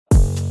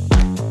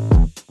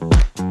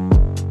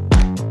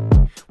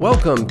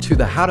Welcome to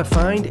the How to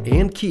Find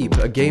and Keep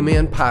a Gay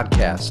Man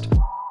podcast.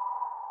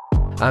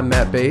 I'm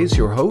Matt Bays,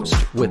 your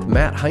host, with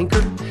Matt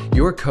Heinker,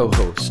 your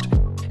co-host.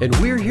 And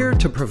we're here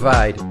to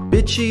provide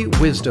bitchy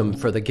wisdom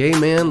for the gay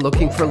man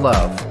looking for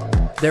love.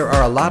 There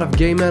are a lot of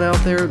gay men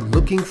out there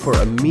looking for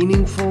a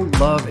meaningful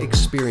love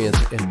experience,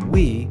 and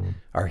we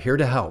are here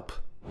to help.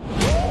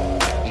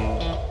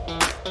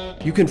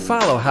 You can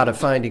follow How to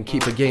Find and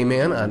Keep a Gay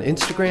Man on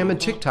Instagram and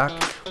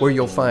TikTok, where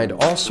you'll find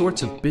all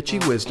sorts of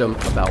bitchy wisdom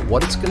about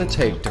what it's going to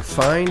take to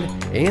find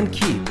and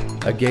keep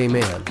a gay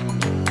man.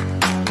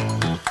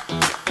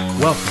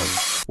 Welcome.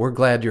 We're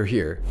glad you're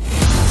here.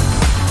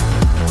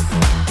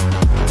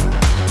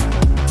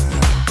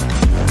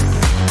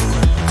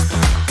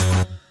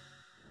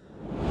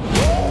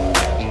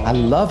 I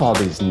love all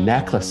these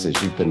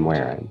necklaces you've been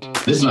wearing.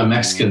 This is my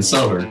Mexican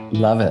silver.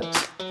 Love it.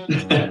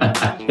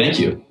 Thank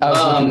you. I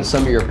was looking at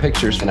some of your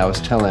pictures and I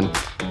was telling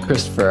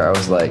Christopher, I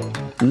was like,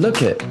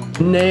 look at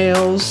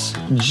nails,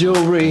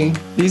 jewelry.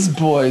 These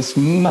boys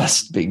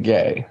must be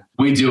gay.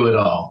 We do it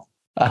all.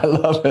 I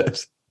love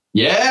it.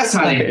 Yes,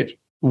 honey.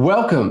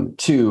 Welcome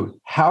to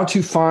How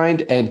to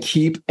Find and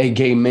Keep a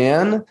Gay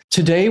Man.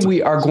 Today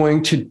we are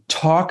going to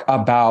talk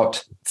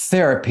about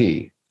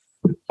therapy,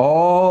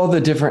 all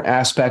the different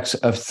aspects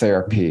of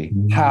therapy,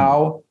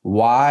 how,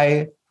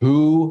 why,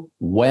 who,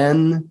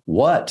 when,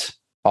 what.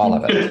 All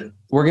of it.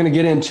 We're going to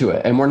get into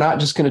it. And we're not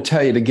just going to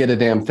tell you to get a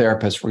damn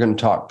therapist. We're going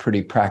to talk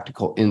pretty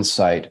practical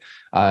insight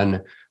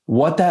on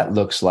what that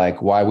looks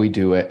like, why we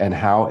do it, and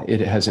how it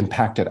has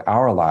impacted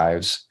our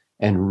lives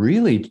and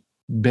really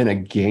been a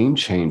game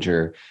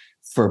changer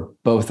for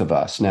both of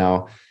us.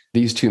 Now,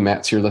 these two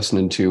Matts you're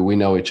listening to, we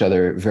know each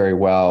other very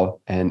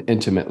well and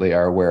intimately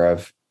are aware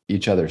of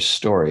each other's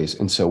stories.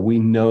 And so we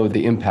know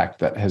the impact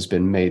that has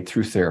been made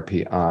through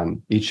therapy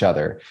on each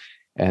other.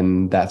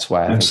 And that's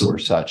why I think we're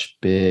such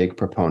big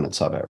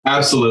proponents of it.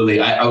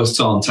 Absolutely. I was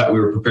telling Ty, we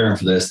were preparing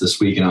for this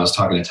week, and I was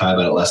talking to Ty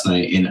about it last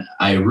night. And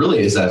I've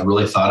really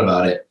thought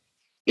about it,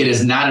 it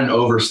is not an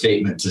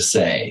overstatement to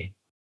say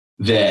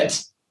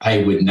that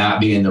I would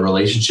not be in the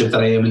relationship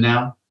that I am in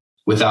now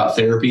without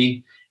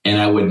therapy.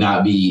 And I would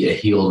not be a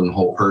healed and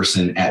whole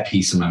person at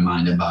peace in my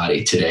mind and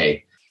body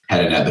today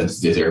had it not been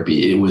through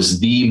therapy. It was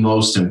the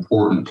most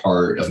important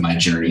part of my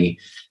journey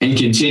and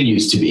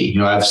continues to be. You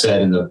know, I've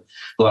said in a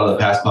lot of the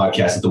past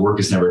podcasts that the work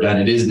is never done.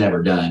 It is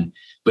never done,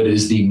 but it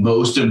is the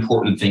most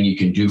important thing you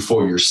can do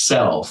for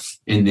yourself.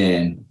 And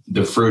then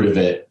the fruit of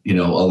it, you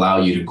know, allow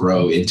you to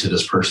grow into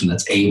this person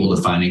that's able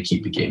to find and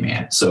keep a gay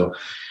man. So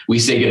we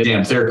say get a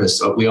damn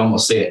therapist. We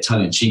almost say it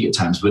tongue in cheek at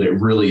times, but it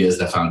really is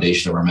the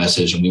foundation of our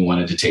message. And we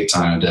wanted to take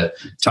time to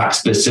talk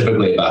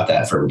specifically about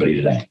that for everybody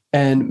today.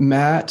 And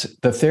Matt,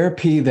 the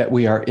therapy that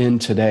we are in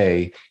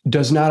today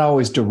does not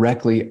always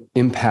directly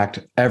impact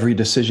every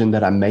decision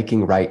that I'm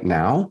making right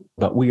now,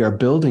 but we are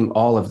building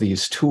all of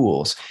these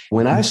tools.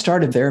 When I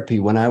started therapy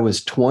when I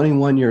was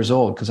 21 years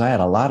old, because I had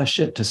a lot of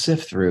shit to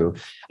sift through,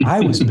 I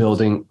was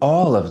building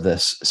all of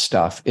this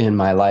stuff in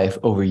my life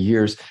over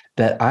years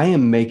that I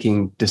am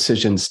making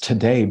decisions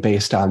today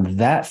based on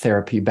that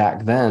therapy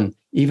back then,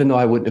 even though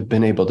I wouldn't have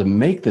been able to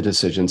make the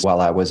decisions while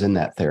I was in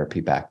that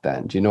therapy back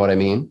then. Do you know what I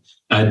mean?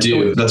 I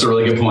do. That's a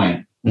really good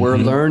point. We're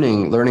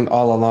learning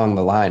all along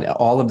the line.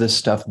 All of this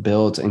stuff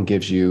builds and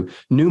gives you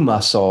new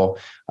muscle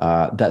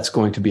that's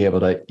going to be able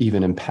to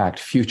even impact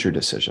future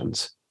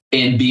decisions.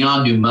 And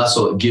beyond new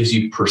muscle, it gives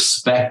you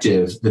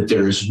perspective that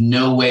there is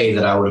no way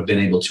that I would have been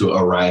able to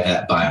arrive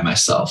at by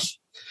myself.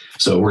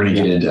 So we're going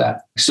to get into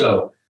that.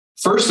 So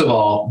first of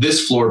all,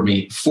 this floored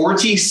me.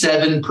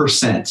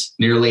 47%,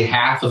 nearly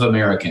half of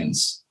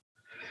Americans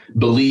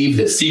believe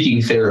that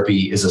seeking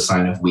therapy is a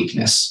sign of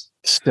weakness.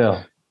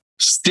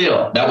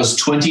 Still, that was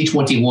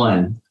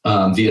 2021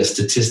 via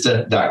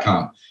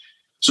Statista.com.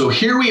 So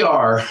here we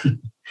are,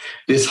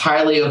 this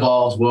highly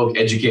evolved, woke,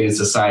 educated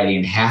society,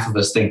 and half of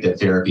us think that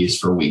therapy is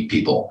for weak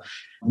people.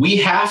 We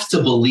have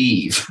to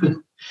believe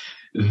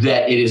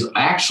that it is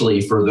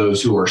actually for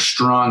those who are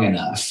strong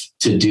enough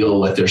to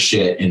deal with their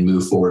shit and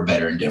move forward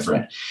better and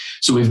different.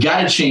 So we've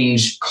got to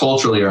change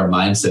culturally our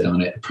mindset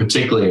on it,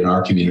 particularly in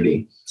our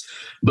community.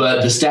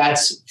 But the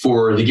stats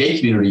for the gay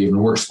community even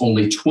worse.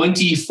 Only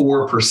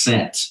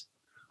 24%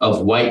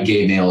 of white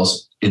gay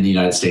males in the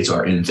United States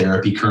are in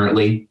therapy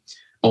currently.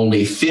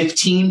 Only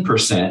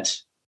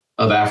 15%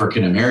 of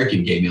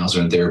African-American gay males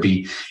are in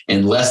therapy,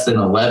 and less than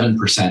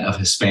 11% of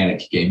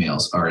Hispanic gay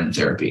males are in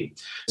therapy.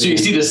 So you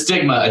see the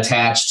stigma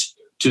attached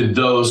to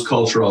those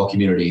cultural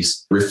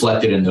communities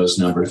reflected in those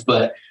numbers.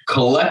 But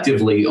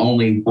collectively,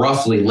 only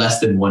roughly less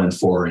than 1 in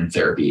 4 are in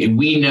therapy. And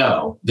we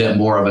know that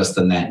more of us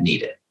than that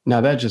need it.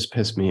 now that just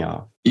pissed me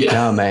off. Yeah.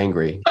 Now I'm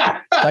angry.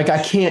 Like,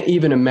 I can't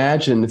even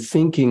imagine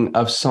thinking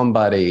of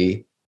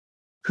somebody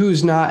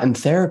who's not in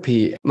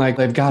therapy, like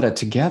they've got it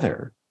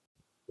together.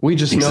 We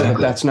just know that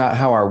that's not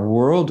how our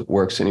world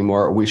works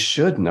anymore. We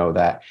should know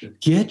that.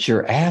 Get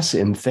your ass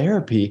in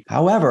therapy.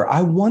 However,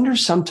 I wonder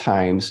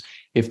sometimes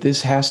if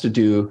this has to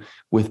do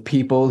with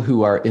people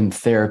who are in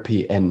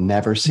therapy and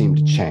never seem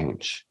to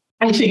change.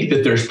 I think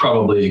that there's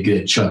probably a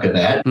good chunk of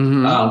that.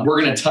 Mm-hmm.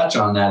 We're going to touch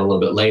on that a little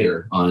bit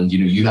later on,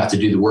 you have to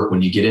do the work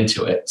when you get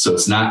into it. So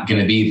it's not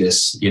going to be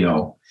this,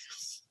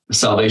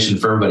 salvation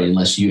for everybody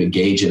unless you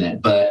engage in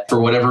it. But for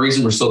whatever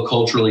reason, we're still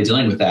culturally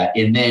dealing with that.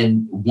 And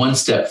then one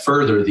step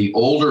further, the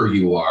older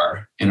you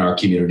are in our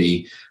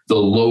community, the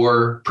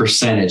lower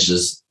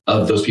percentages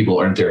of those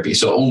people are in therapy.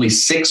 So only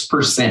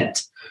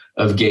 6%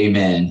 of gay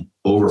men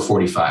over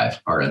 45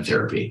 are in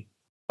therapy.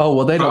 Oh,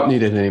 well, they don't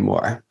need it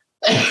anymore.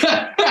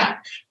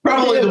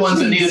 Probably the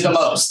ones that need it the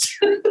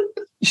most.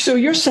 So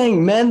you're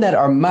saying men that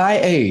are my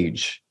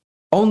age,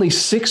 only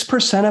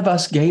 6% of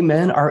us gay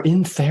men are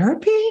in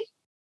therapy?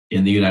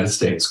 In the United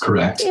States,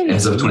 correct.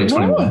 As of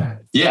 2021.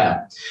 Lord.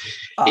 Yeah.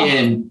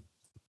 And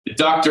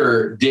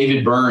Dr.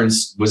 David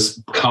Burns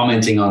was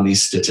commenting on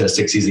these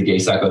statistics. He's a gay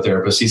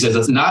psychotherapist. He says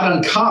it's not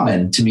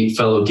uncommon to meet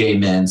fellow gay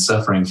men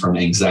suffering from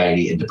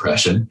anxiety and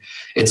depression.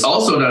 It's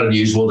also not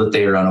unusual that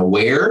they are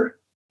unaware,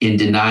 in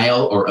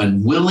denial, or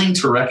unwilling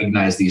to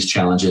recognize these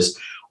challenges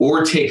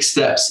or take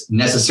steps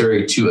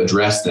necessary to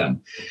address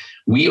them.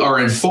 We are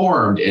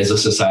informed as a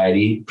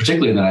society,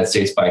 particularly in the United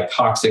States, by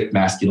toxic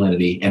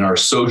masculinity and are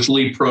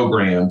socially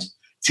programmed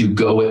to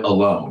go it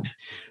alone.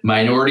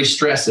 Minority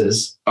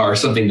stresses are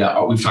something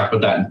that we've talked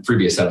about that in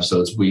previous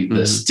episodes.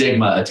 The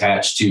stigma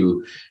attached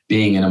to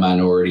being in a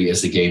minority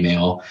as a gay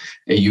male,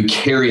 you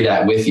carry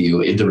that with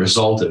you. The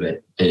result of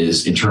it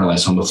is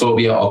internalized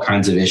homophobia, all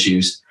kinds of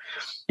issues.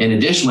 And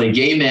additionally,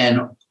 gay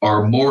men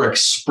are more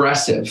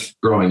expressive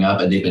growing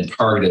up, and they've been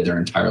targeted their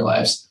entire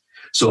lives.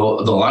 So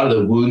a lot of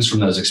the wounds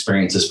from those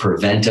experiences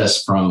prevent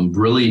us from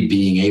really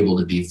being able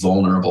to be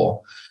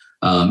vulnerable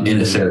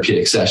in a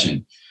therapeutic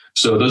session.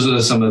 So those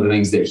are some of the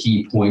things that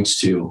he points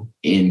to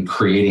in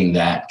creating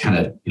that kind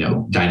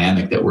of,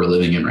 dynamic that we're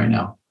living in right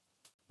now.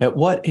 At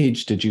what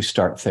age did you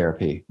start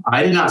therapy?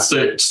 I did not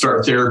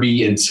start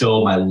therapy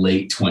until my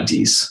late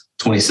 20s,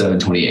 27,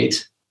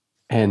 28.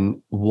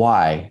 And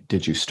why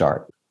did you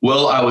start?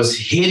 Well, I was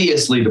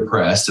hideously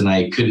depressed and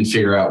I couldn't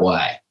figure out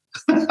why.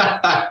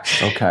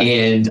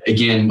 Okay. And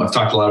again, I've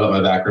talked a lot about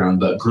my background,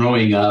 but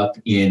growing up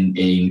in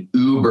an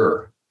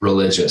uber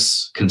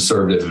religious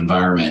conservative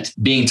environment,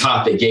 being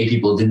taught that gay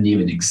people didn't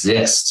even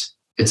exist.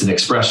 It's an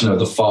expression of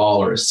the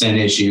fall or a sin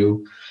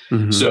issue.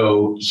 Mm-hmm.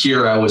 So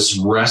here I was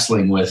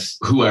wrestling with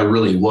who I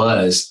really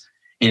was.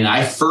 And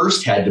I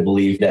first had to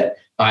believe that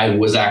I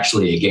was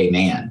actually a gay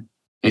man.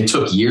 It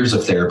took years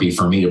of therapy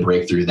for me to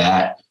break through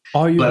that.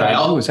 All you had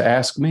to do was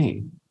ask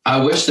me. I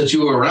wish that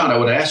you were around. I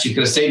would have asked you.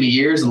 Could have saved me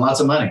years and lots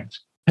of money.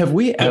 Have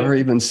we ever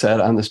even said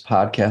on this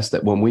podcast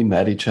that when we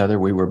met each other,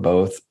 we were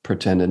both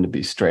pretending to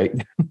be straight?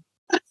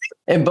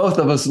 And both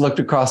of us looked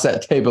across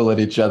that table at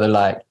each other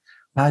like,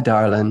 hi,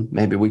 darling,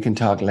 maybe we can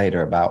talk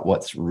later about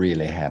what's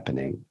really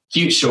happening.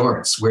 Cute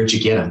shorts. Where'd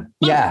you get them?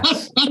 Yeah.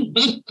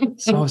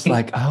 So I was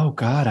like, oh,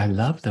 God, I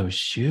love those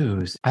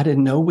shoes. I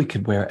didn't know we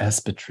could wear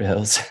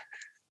espadrilles.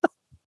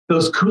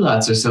 Those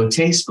culottes are so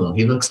tasteful.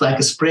 He looks like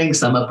a spring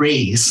summer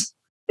breeze.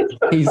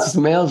 He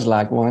smells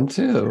like one,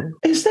 too.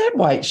 Is that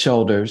White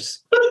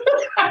Shoulders?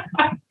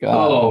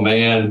 Oh,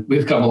 man.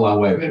 We've come a long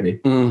way, baby.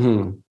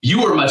 Mm-hmm.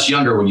 You were much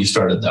younger when you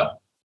started, though.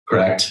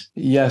 Correct?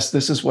 Yes,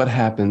 this is what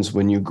happens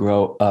when you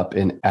grow up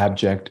in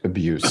abject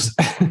abuse.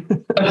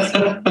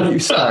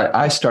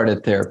 I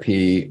started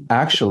therapy.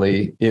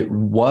 Actually, it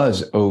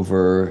was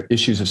over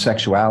issues of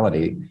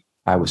sexuality.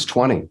 I was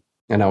 20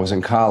 and I was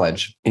in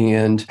college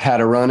and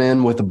had a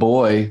run-in with a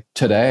boy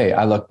today.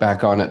 I look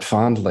back on it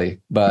fondly,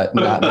 but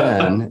not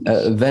then.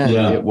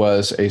 It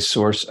was a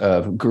source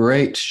of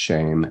great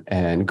shame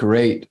and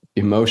great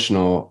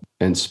emotional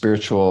and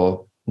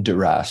spiritual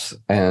duress.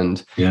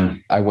 And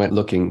I went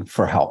looking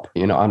for help.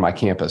 On my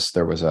campus,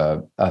 there was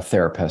a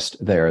therapist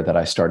there that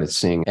I started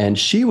seeing. And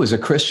she was a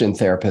Christian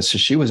therapist. So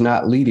she was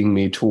not leading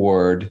me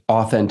toward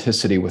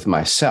authenticity with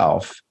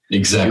myself.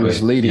 Exactly. She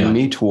was leading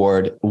me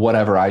toward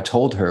whatever I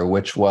told her,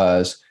 which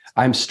was,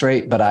 I'm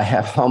straight, but I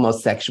have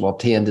homosexual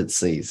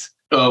tendencies.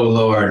 Oh,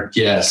 Lord.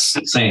 Yes.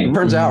 Same.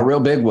 Turns out real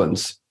big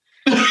ones.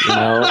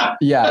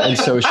 Yeah. And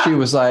so she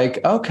was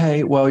like,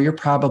 okay, well, you're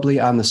probably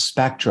on the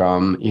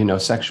spectrum,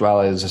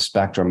 sexuality is a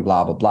spectrum,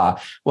 blah, blah, blah.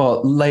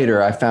 Well,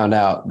 later I found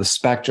out the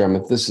spectrum,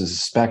 if this is a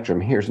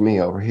spectrum, here's me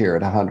over here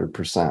at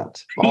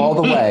 100%, all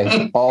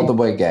the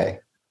way gay.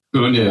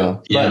 Who knew?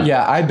 But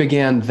I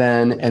began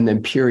then, and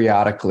then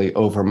periodically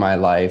over my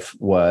life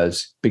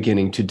was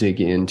beginning to dig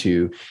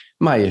into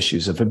my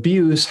issues of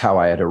abuse, how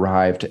I had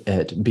arrived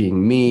at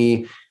being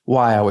me,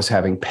 why I was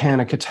having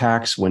panic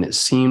attacks when it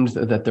seemed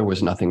that there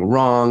was nothing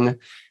wrong,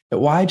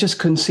 why I just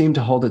couldn't seem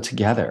to hold it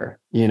together,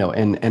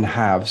 and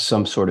have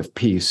some sort of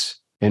peace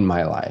in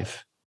my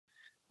life.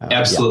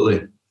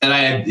 Absolutely. And I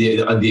had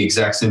the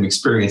exact same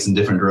experience in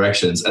different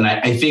directions. And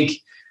I think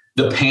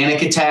the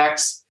panic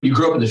attacks, you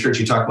grew up in the church,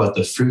 you talk about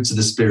the fruits of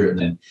the Spirit.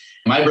 And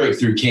my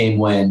breakthrough came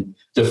when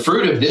the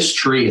fruit of this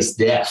tree is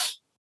death.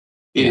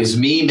 It is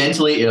me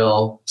mentally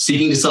ill,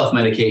 seeking to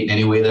self-medicate in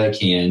any way that I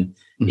can.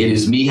 Mm-hmm. It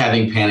is me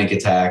having panic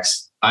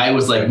attacks. I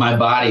was like, my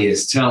body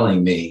is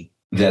telling me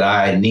that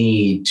I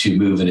need to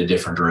move in a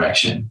different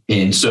direction.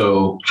 And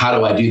so how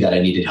do I do that? I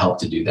needed help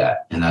to do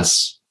that. And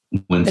that's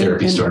when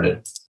therapy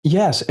started.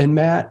 Yes. And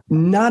Matt,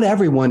 not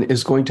everyone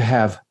is going to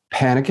have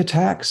panic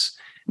attacks.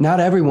 Not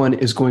everyone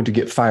is going to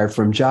get fired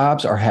from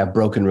jobs or have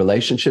broken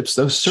relationships.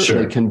 Those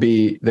certainly can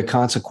be the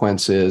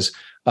consequences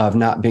of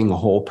not being a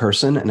whole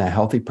person and a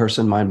healthy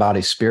person, mind,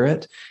 body,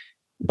 spirit.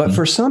 But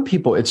for some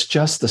people, it's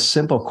just the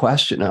simple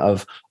question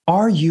of,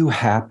 are you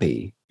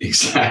happy?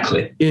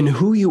 Exactly. In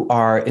who you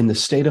are, in the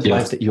state of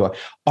life that you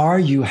are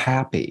you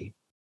happy?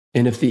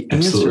 And if the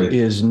answer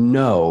is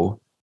no,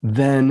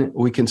 then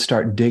we can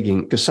start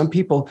digging, because some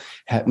people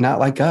not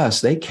like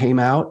us, they came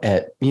out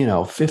at,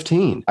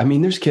 15. I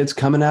mean, there's kids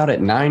coming out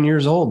at 9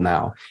 years old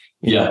now.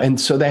 You know, and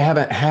so they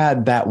haven't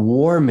had that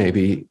war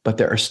maybe, but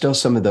there are still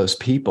some of those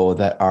people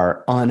that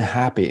are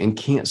unhappy and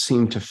can't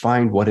seem to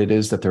find what it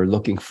is that they're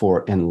looking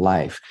for in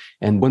life.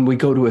 And when we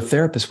go to a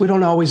therapist, we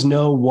don't always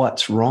know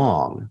what's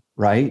wrong,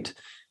 right?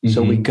 Mm-hmm.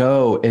 So we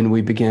go and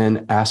we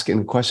begin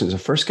asking questions. The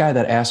first guy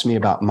that asked me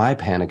about my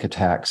panic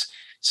attacks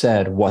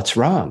said, "What's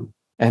wrong?"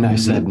 And I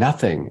said,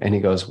 "Nothing." And he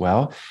goes,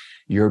 "Well,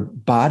 your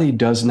body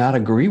does not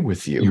agree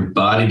with you." Your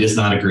body does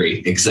not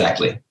agree.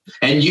 Exactly.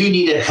 And you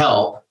needed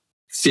help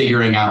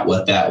figuring out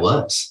what that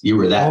was. You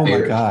were that buried.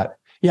 Oh my God.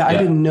 Yeah, I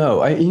didn't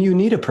know. You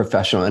need a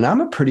professional. And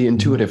I'm a pretty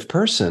intuitive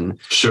person.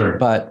 Sure.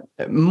 But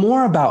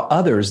more about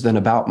others than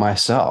about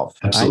myself.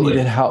 Absolutely. I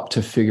needed help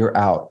to figure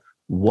out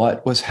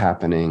what was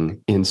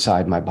happening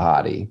inside my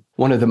body.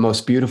 One of the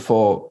most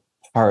beautiful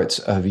parts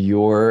of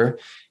your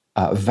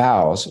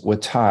vows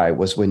with Ty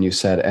was when you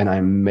said, "And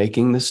I'm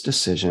making this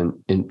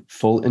decision in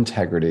full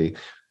integrity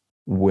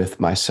with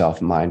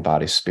myself, mind,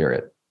 body,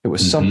 spirit." It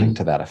was something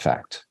to that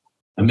effect.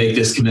 I make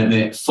this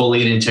commitment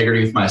fully in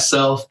integrity with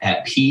myself,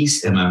 at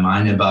peace in my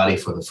mind and body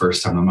for the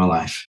first time in my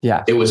life.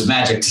 Yeah. It was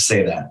magic to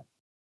say that.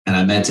 And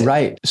I meant it.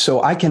 Right.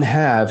 So I can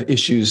have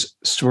issues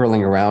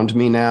swirling around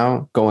me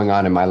now, going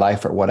on in my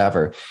life or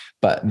whatever.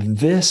 But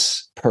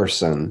this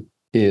person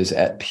is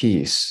at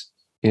peace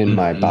in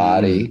my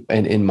body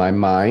and in my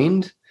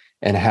mind,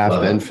 and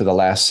have been for the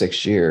last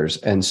 6 years.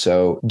 And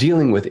so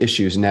dealing with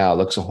issues now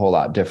looks a whole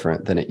lot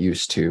different than it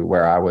used to,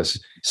 where I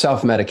was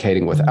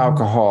self-medicating with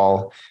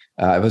alcohol.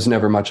 I was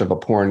never much of a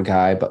porn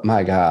guy, but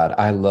my God,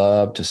 I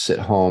love to sit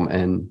home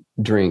and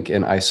drink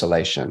in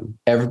isolation.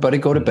 Everybody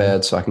go to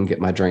bed so I can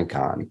get my drink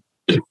on,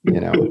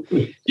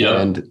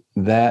 and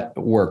that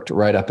worked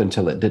right up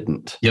until it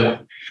didn't.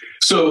 Yep.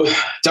 So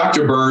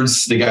Dr.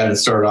 Burns, the guy that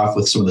started off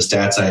with some of the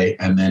stats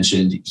I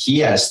mentioned, he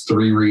has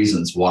 3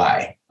 reasons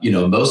why.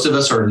 Most of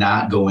us are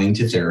not going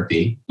to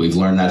therapy. We've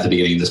learned that at the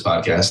beginning of this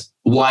podcast.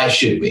 Why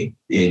should we?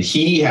 And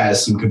he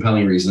has some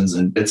compelling reasons,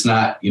 and it's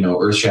not,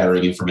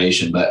 earth-shattering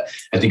information, but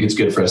I think it's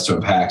good for us to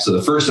unpack. So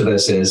the first of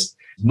this is,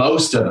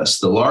 most of us,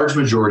 the large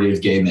majority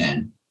of gay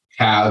men,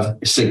 have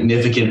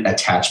significant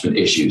attachment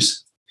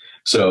issues.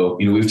 So,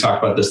 we've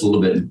talked about this a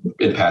little bit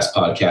in past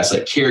podcasts,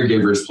 like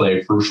caregivers play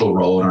a crucial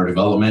role in our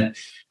development,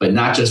 but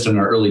not just in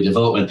our early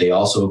development, they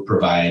also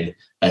provide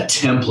a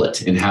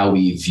template in how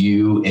we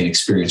view and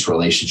experience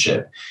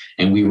relationship.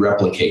 And we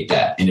replicate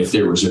that. And if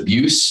there was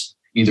abuse,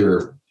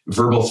 either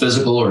verbal,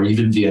 physical, or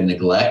even via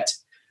neglect,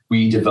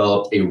 we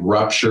developed a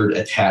ruptured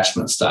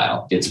attachment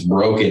style. It's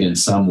broken in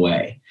some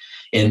way.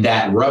 And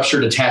that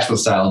ruptured attachment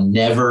style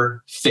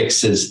never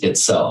fixes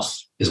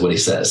itself, is what he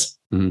says.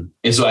 Mm-hmm.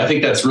 And so I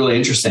think that's really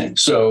interesting.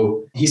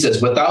 So he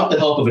says, without the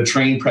help of a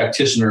trained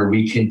practitioner,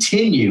 we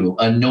continue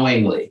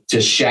unknowingly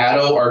to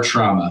shadow our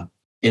trauma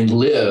and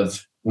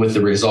live with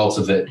the results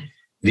of it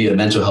via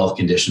mental health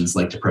conditions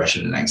like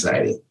depression and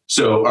anxiety.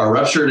 So our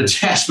ruptured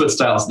attachment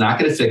style is not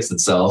going to fix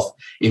itself.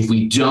 If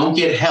we don't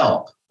get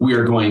help, we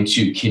are going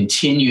to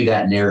continue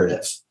that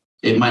narrative.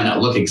 It might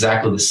not look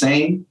exactly the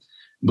same,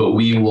 but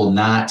we will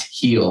not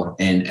heal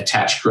and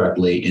attach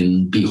correctly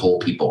and be whole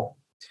people.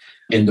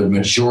 And the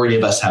majority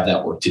of us have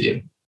that work to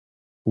do.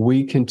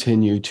 We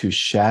continue to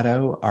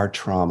shadow our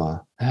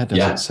trauma. That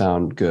doesn't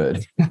sound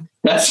good.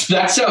 That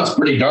sounds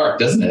pretty dark,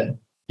 doesn't it?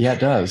 Yeah, it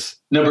does.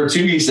 Number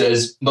 2, he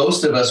says,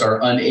 most of us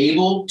are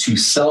unable to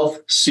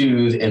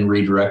self-soothe and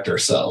redirect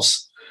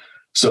ourselves.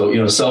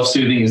 So,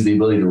 self-soothing is the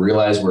ability to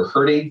realize we're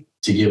hurting,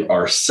 to give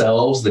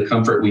ourselves the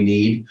comfort we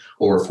need,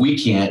 or if we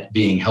can't,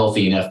 being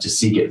healthy enough to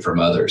seek it from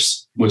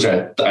others, which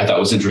I thought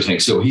was interesting.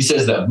 So he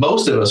says that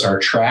most of us are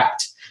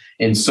trapped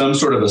in some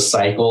sort of a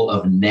cycle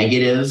of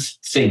negative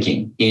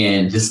thinking.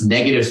 And this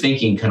negative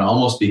thinking can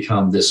almost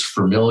become this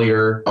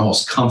familiar,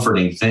 almost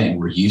comforting thing.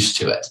 We're used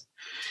to it.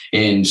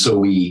 And so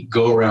we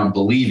go around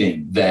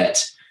believing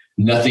that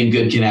nothing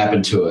good can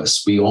happen to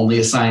us. We only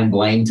assign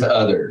blame to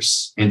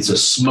others. And it's a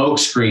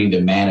smokescreen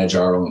to manage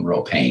our own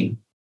real pain.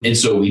 And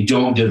so we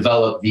don't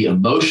develop the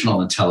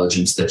emotional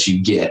intelligence that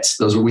you get.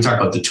 Those are, we talk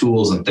about the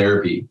tools in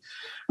therapy.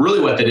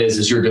 Really what that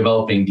is you're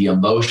developing the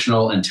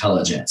emotional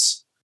intelligence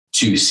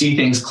to see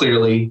things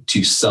clearly,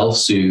 to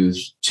self-soothe,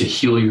 to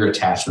heal your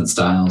attachment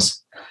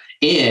styles,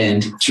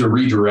 and to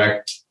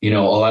redirect, a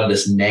lot of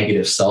this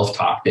negative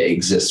self-talk that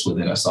exists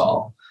within us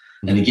all.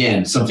 And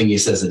again, something he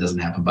says that doesn't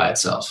happen by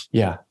itself.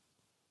 Yeah.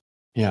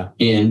 Yeah.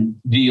 And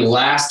the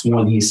last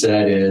one he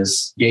said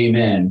is gay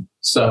men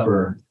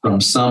suffer from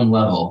some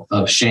level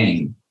of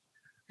shame,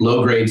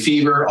 low-grade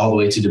fever, all the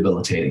way to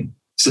debilitating.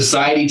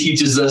 Society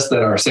teaches us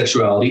that our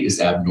sexuality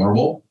is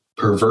abnormal,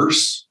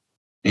 perverse,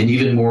 and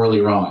even morally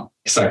wrong.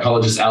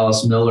 Psychologist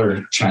Alice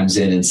Miller chimes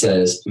in and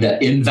says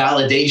that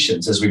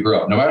invalidations as we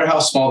grow up, no matter how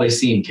small they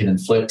seem, can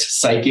inflict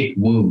psychic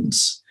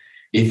wounds.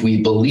 If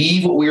we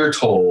believe what we are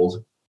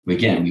told,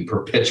 again, we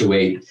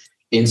perpetuate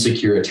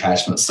insecure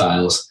attachment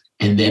styles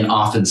and then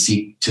often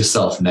seek to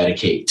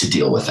self-medicate to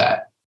deal with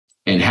that.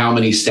 And how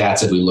many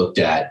stats have we looked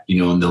at,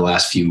 in the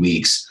last few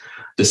weeks?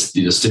 The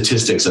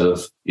statistics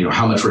of,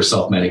 how much we're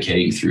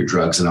self-medicating through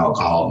drugs and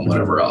alcohol and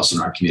whatever else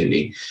in our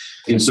community.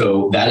 And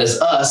so that is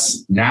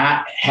us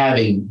not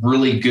having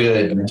really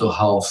good mental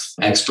health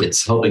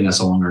experts helping us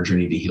along our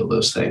journey to heal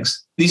those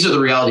things. These are the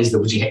realities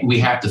that we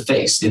have to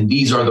face. And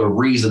these are the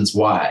reasons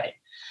why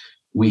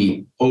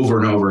we over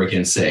and over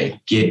again say,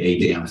 get a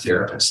damn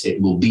therapist.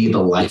 It will be the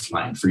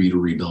lifeline for you to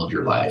rebuild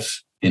your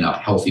life in a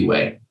healthy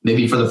way,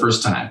 maybe for the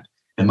first time.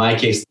 In my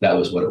case, that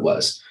was what it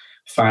was.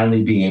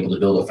 Finally being able to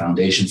build a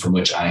foundation from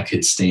which I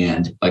could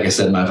stand, like I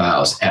said in my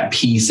vows, at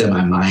peace in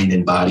my mind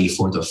and body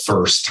for the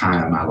first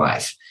time in my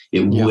life.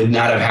 It would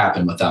not have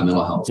happened without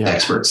mental health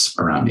experts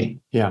around me.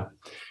 Yeah.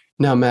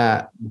 Now,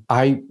 Matt,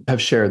 I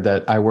have shared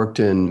that I worked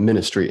in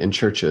ministry in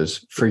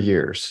churches for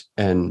years.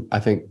 And I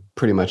think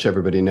pretty much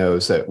everybody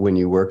knows that when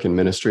you work in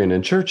ministry and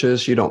in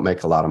churches, you don't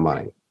make a lot of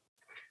money.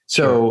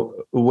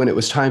 So when it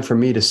was time for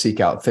me to seek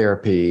out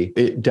therapy,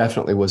 it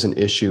definitely was an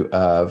issue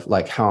of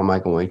like, how am I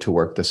going to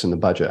work this in the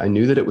budget? I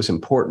knew that it was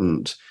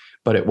important,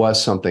 but it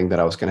was something that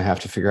I was going to have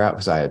to figure out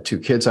because I had 2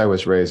 kids I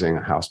was raising,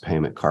 a house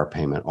payment, car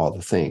payment, all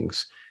the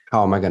things.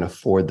 How am I going to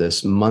afford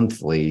this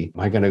monthly?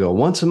 Am I going to go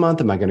once a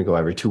month? Am I going to go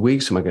every 2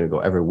 weeks? Am I going to go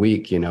every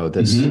week?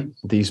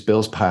 These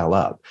bills pile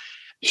up.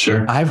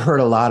 Sure. I've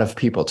heard a lot of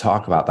people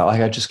talk about that.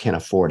 Like, I just can't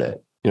afford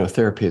it.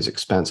 Therapy is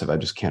expensive. I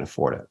just can't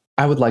afford it.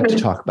 I would like to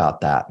talk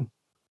about that.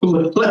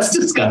 Let's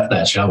discuss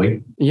that, shall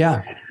we?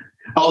 Yeah.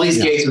 All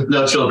these gays with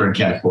no children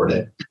can't afford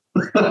it.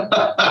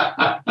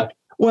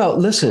 Well,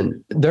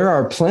 listen, there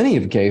are plenty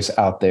of gays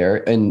out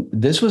there. And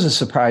this was a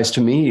surprise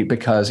to me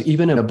because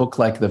even in a book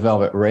like The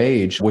Velvet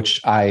Rage, which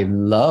I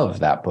love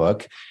that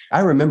book, I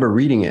remember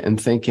reading it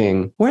and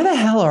thinking, where the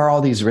hell are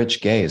all these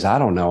rich gays? I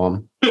don't know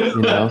them.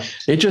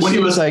 It just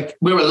seems like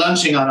we were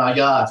lunching on our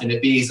yacht in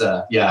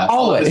Ibiza. Yeah.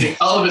 Always.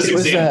 All of his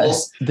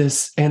examples.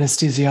 This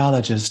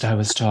anesthesiologist I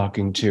was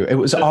talking to, it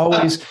was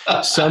always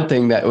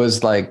something that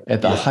was like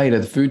at the height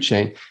of the food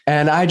chain.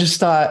 And I just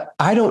thought,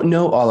 I don't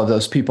know all of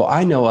those people.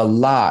 I know a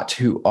lot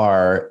who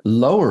are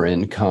lower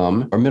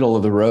income or middle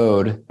of the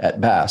road at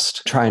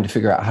best, trying to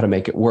figure out how to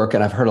make it work.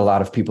 And I've heard a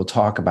lot of people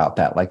talk about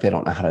that, like they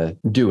don't know how to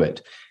do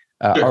it.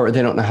 Or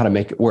they don't know how to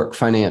make it work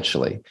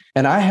financially.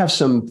 And I have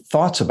some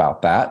thoughts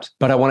about that,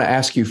 but I want to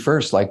ask you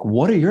first, like,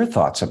 what are your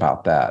thoughts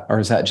about that? Or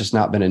has that just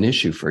not been an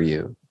issue for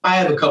you? I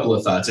have a couple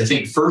of thoughts. I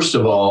think, first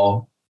of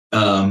all,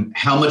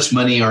 how much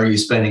money are you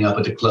spending up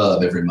at the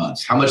club every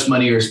month? How much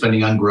money are you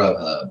spending on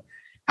Grubhub?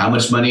 How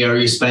much money are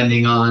you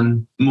spending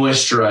on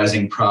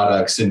moisturizing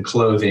products and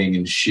clothing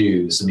and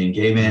shoes? I mean,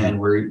 gay men,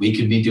 we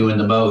could be doing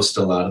the most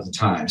a lot of the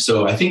time.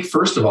 So I think,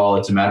 first of all,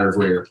 it's a matter of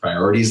where your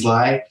priorities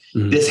lie.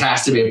 Mm-hmm. This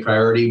has to be a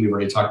priority. We've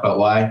already talked about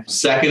why.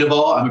 Second of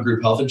all, I'm a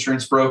group health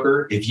insurance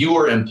broker. If you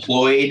are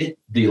employed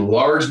the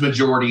large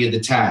majority of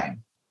the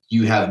time,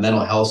 you have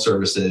mental health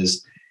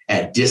services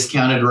at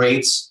discounted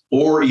rates,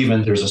 or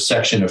even there's a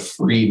section of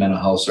free mental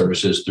health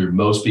services through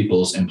most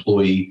people's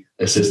employee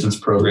assistance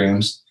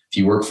programs. If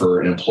you work for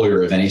an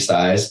employer of any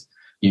size,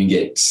 you can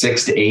get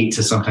 6 to 8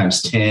 to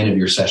sometimes 10 of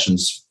your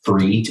sessions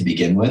free to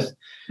begin with.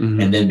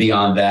 Mm-hmm. And then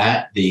beyond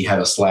that, they have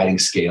a sliding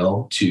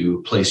scale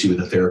to place you with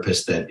a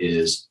therapist that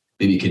is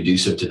maybe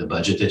conducive to the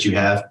budget that you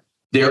have.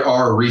 There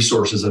are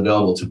resources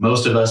available to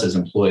most of us as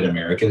employed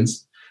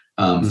Americans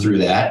through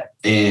that.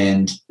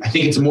 And I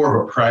think it's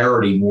more of a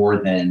priority more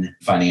than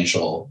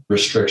financial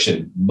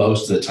restriction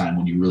most of the time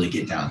when you really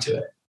get down to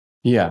it.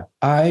 Yeah,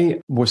 I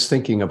was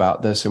thinking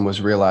about this and was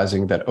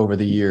realizing that over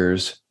the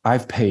years,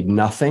 I've paid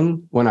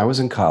nothing when I was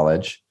in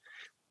college.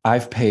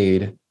 I've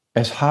paid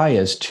as high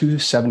as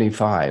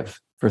 $275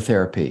 for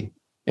therapy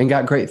and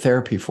got great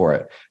therapy for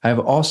it. I've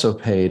also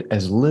paid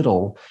as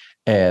little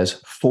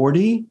as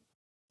 $40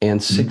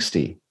 and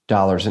 $60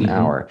 an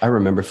hour. I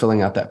remember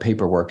filling out that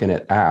paperwork and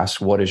it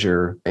asked, what is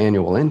your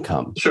annual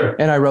income? Sure.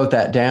 And I wrote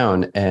that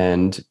down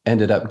and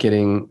ended up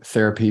getting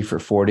therapy for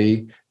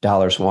 $40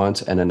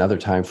 once and another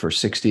time for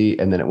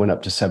 $60. And then it went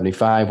up to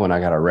 $75 when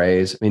I got a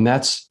raise. I mean,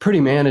 that's pretty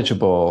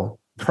manageable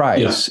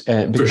price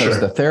because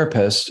the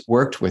therapist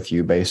worked with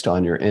you based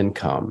on your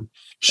income.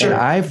 Sure. And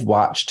I've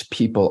watched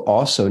people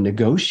also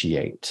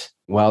negotiate.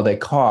 Well, they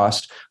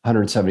cost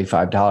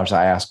 $175.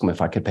 I asked them if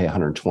I could pay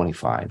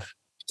 $125.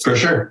 For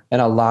sure.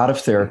 And a lot of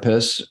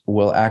therapists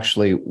will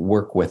actually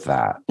work with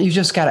that. You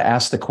just got to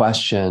ask the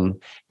question.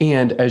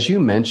 And as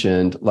you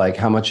mentioned, like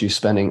how much are you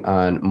spending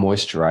on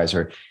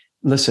moisturizer?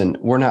 listen,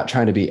 we're not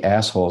trying to be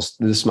assholes.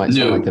 This might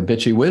sound like the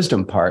bitchy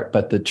wisdom part,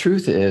 but the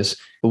truth is,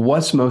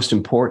 what's most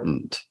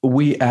important?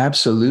 We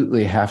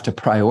absolutely have to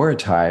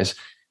prioritize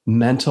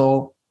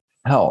mental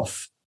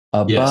health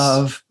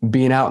above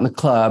being out in the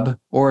club.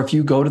 Or if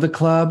you go to the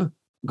club,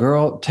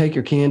 girl, take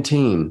your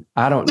canteen.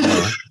 I don't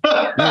know.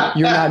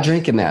 You're not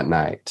drinking that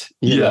night.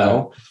 You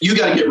know? You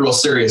got to get real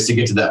serious to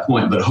get to that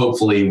point, but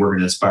hopefully we're going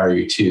to inspire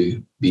you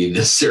to be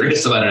this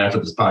serious about it after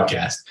this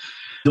podcast.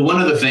 The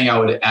one other thing I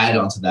would add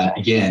onto that,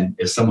 again,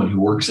 is someone who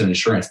works in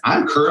insurance.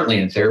 I'm currently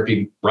in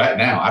therapy right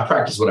now. I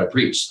practice what I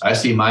preach. I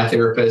see my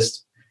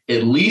therapist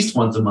at least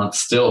once a month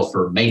still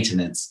for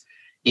maintenance.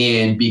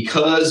 And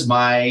because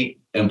my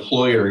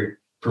employer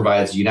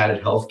provides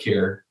United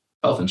Healthcare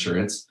health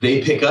insurance,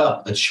 they pick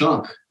up a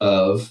chunk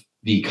of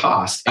the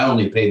cost. I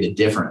only pay the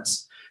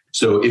difference.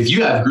 So if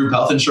you have group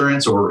health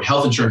insurance or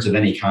health insurance of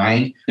any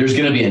kind, there's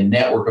going to be a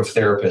network of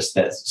therapists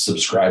that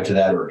subscribe to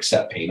that or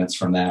accept payments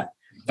from that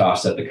to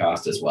offset the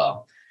cost as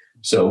well.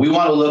 So we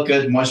want to look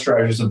good.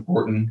 Moisturizer is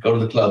important. Go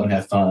to the club and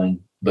have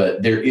fun.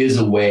 But there is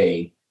a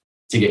way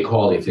to get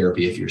quality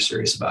therapy if you're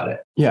serious about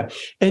it. Yeah.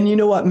 And you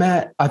know what,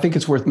 Matt, I think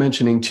it's worth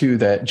mentioning too,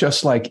 that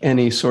just like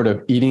any sort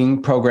of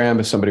eating program,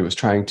 if somebody was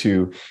trying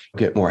to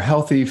get more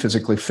healthy,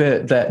 physically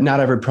fit, that not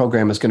every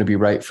program is going to be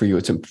right for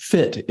you.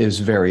 Fit is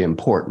very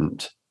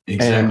important.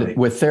 Exactly. And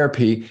with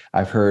therapy,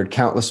 I've heard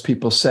countless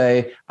people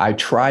say, I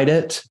tried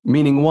it,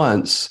 meaning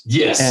once.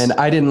 Yes. And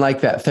I didn't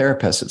like that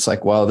therapist. It's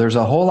like, well, there's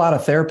a whole lot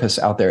of therapists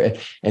out there,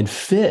 and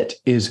fit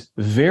is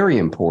very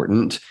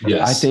important.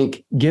 Yes. I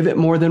think give it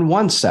more than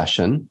one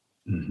session.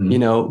 You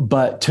know,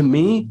 but to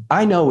me,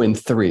 I know in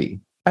 3.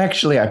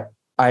 Actually,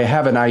 I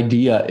have an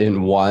idea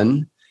in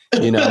 1,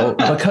 you know,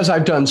 because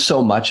I've done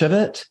so much of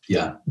it.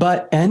 Yeah.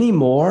 But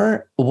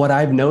anymore, what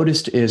I've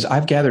noticed is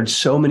I've gathered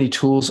so many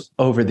tools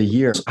over the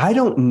years. I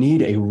don't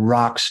need a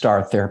rock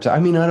star therapist. I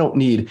mean, I don't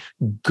need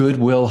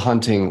Goodwill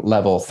Hunting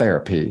level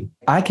therapy.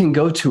 I can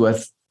go to a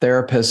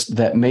therapist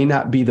that may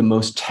not be the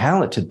most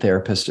talented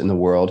therapist in the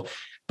world,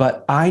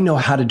 but I know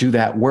how to do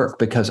that work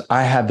because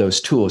I have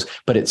those tools.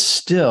 But it's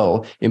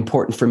still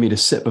important for me to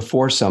sit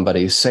before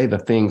somebody, say the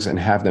things, and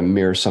have them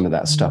mirror some of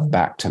that stuff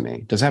back to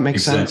me. Does that make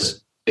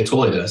sense? It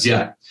totally does.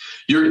 Yeah.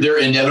 They're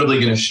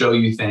inevitably going to show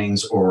you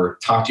things or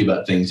talk to you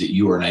about things that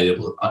you are not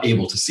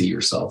able to see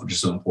yourself, which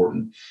is so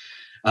important.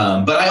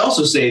 But I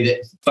also say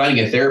that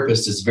finding a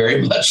therapist is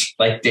very much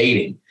like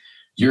dating.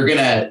 You're going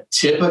to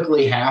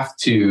typically have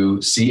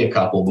to see a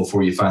couple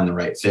before you find the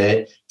right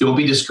fit. Don't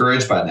be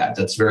discouraged by that.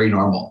 That's very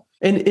normal.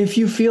 And if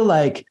you feel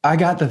like I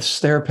got this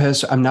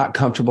therapist, I'm not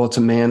comfortable, it's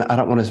a man, I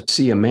don't want to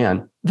see a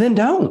man, then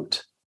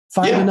don't.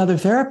 Find another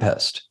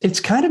therapist. It's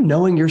kind of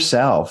knowing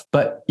yourself,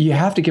 but you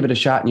have to give it a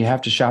shot and you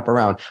have to shop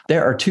around.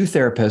 There are 2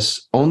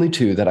 therapists, only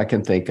 2 that I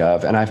can think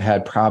of. And I've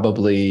had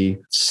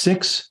probably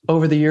 6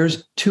 over the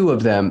years, 2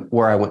 of them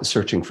where I went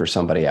searching for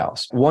somebody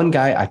else. One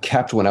guy I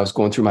kept when I was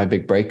going through my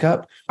big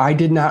breakup. I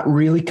did not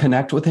really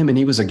connect with him. And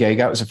he was a gay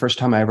guy. It was the first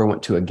time I ever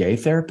went to a gay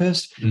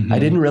therapist. I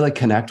didn't really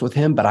connect with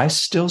him, but I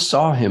still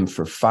saw him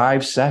for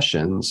 5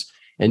 sessions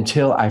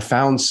until I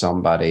found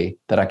somebody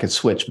that I could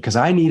switch because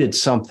I needed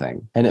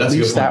something. And at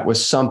least that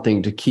was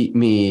something to keep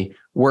me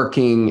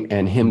working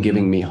and him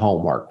giving me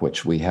homework,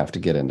 which we have to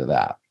get into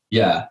that.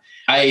 Yeah.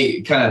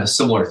 I kind of a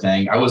similar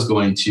thing. I was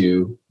going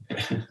to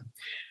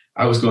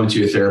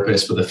a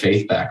therapist with a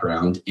faith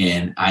background,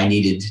 and I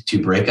needed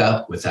to break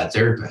up with that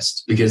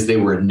therapist because they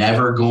were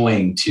never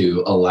going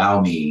to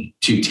allow me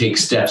to take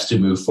steps to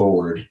move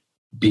forward,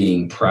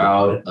 being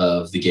proud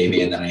of the gay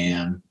man that I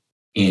am,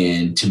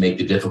 and to make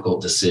the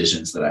difficult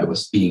decisions that I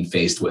was being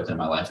faced with in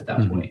my life at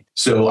that point.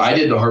 So I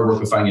did the hard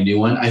work of finding a new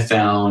one. I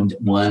found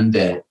one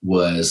that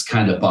was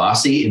kind of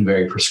bossy and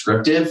very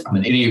prescriptive. I'm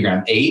an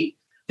Enneagram 8.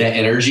 That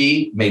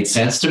energy made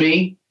sense to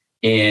me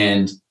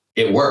and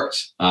it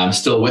worked. I'm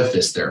still with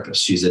this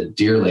therapist. She's a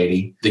dear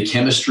lady. The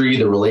chemistry,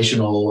 the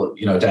relational,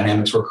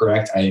 dynamics were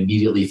correct. I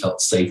immediately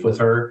felt safe with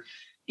her.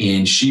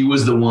 And she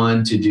was the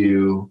one to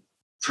do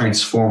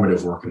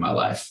transformative work in my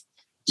life.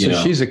 So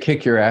she's a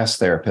kick your ass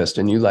therapist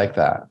and you like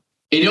that.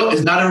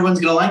 It's not everyone's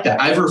going to like that.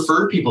 I've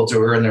referred people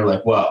to her and they're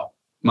like, whoa,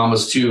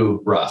 mama's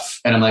too rough.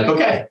 And I'm like,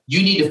 okay,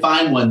 you need to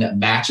find one that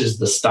matches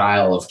the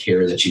style of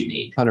care that you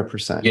need.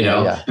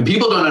 100%. And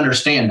people don't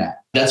understand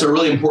that. That's a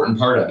really important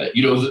part of it.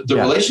 The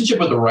relationship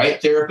with the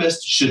right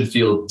therapist should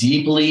feel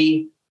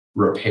deeply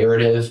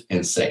reparative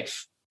and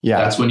safe. Yeah.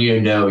 That's when you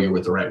know you're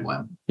with the right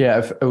one.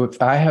 Yeah. If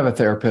I have a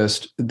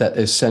therapist that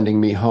is sending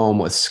me home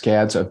with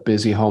scads of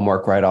busy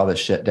homework, write all this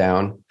shit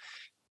down.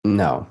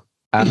 No,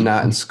 I'm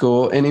not in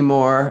school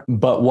anymore.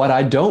 But what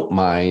I don't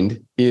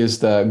mind is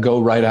the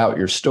go write out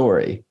your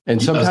story.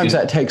 And sometimes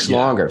that takes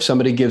longer. If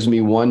somebody gives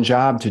me one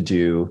job to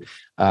do,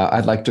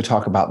 I'd like to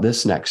talk about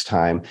this next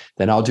time,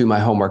 then I'll do my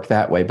homework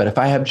that way. But if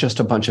I have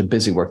just a bunch of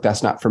busy work,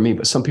 that's not for me.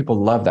 But some people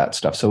love that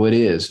stuff. So it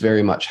is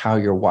very much how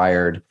you're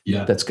wired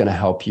that's going to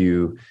help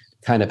you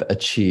kind of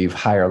achieve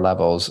higher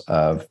levels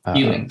of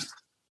healing.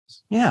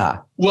 Yeah.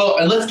 Well,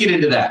 and let's get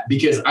into that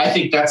because I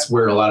think that's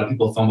where a lot of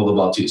people fumble the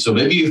ball too. So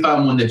maybe you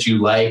found one that you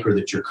like or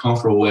that you're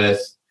comfortable with.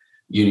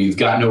 you've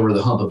gotten over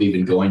the hump of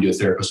even going to a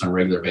therapist on a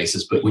regular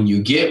basis. But when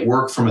you get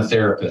work from a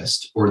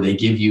therapist or they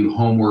give you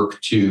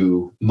homework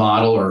to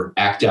model or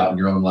act out in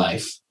your own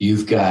life,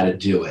 you've got to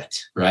do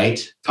it,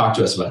 right? Talk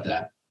to us about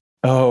that.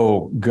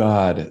 Oh,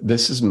 God,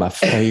 this is my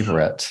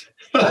favorite.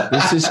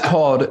 This is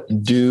called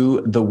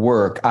Do the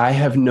Work. I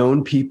have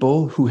known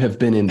people who have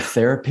been in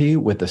therapy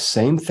with the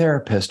same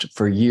therapist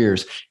for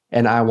years,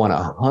 and I want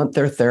to hunt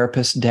their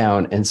therapist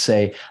down and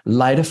say,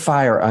 light a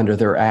fire under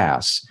their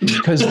ass,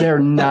 because they're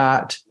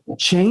not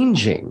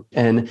changing.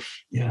 And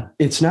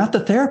it's not the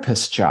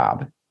therapist's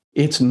job.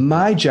 It's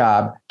my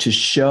job to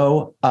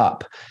show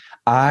up.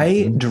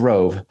 I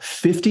drove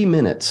 50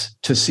 minutes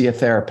to see a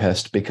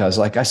therapist because,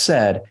 like I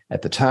said,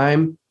 at the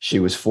time, she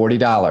was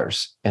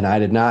 $40 and I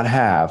did not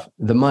have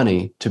the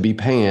money to be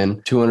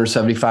paying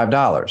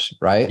 $275,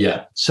 right?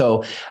 Yeah.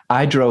 So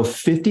I drove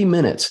 50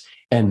 minutes,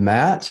 and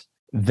Matt,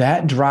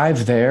 that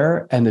drive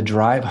there and the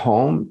drive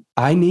home,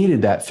 I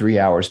needed that 3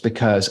 hours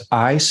because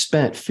I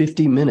spent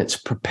 50 minutes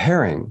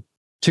preparing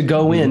to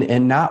go in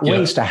and not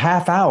waste a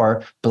half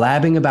hour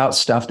blabbing about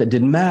stuff that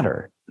didn't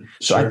matter.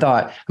 So I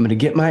thought, I'm going to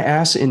get my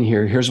ass in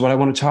here. Here's what I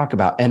want to talk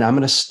about. And I'm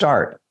going to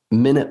start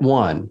minute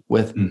one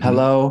with,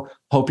 hello,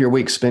 hope your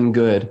week's been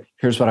good.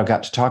 Here's what I've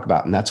got to talk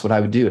about. And that's what I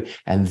would do.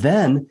 And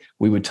then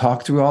we would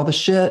talk through all the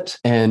shit.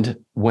 And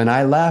when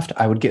I left,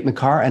 I would get in the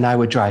car and I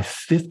would drive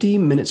 50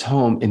 minutes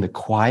home in the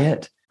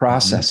quiet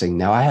processing.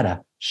 Now I had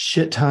a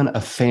shit ton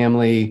of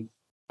family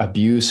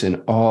abuse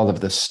and all of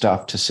the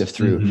stuff to sift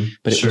through,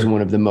 but it was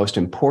one of the most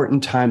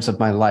important times of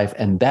my life.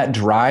 And that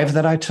drive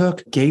that I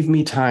took gave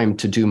me time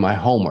to do my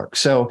homework.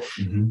 So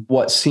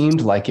what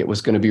seemed like it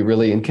was going to be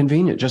really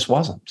inconvenient just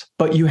wasn't.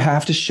 But you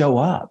have to show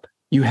up.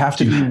 You have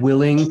to be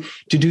willing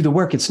to do the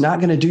work. It's not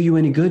going to do you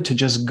any good to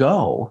just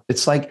go.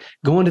 It's like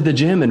going to the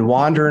gym and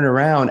wandering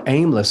around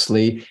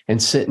aimlessly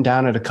and sitting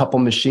down at a couple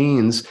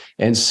machines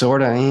and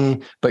sort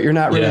of, but you're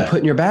not really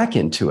putting your back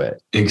into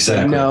it.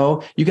 Exactly.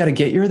 No, you got to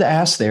get your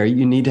ass there.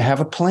 You need to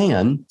have a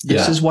plan.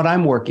 This is what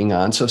I'm working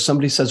on. So if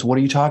somebody says, what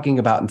are you talking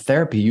about in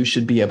therapy? You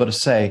should be able to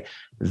say,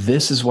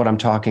 this is what I'm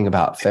talking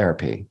about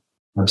therapy.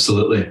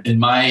 Absolutely. In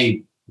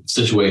my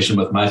situation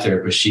with my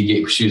therapist,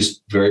 she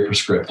was very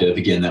prescriptive.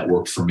 Again, that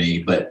worked for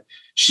me, but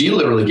she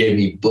literally gave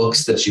me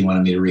books that she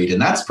wanted me to read.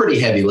 And that's pretty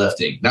heavy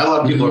lifting. Not a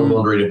lot of people are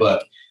willing to read a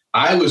book.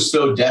 I was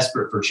so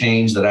desperate for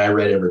change that I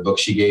read every book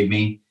she gave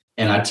me.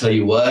 And I tell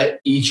you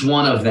what, each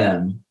one of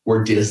them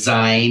were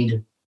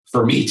designed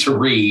for me to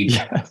read.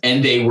 Yes.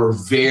 And they were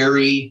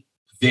very,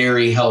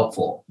 very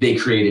helpful. They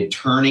created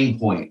turning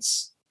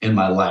points in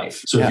my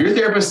life. So if your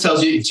therapist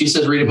tells you, if she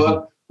says, read a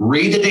book,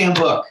 read the damn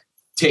book,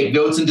 take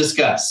notes and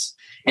discuss.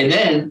 And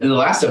then in the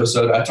last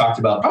episode, I talked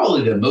about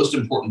probably the most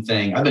important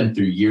thing. I've been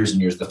through years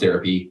and years of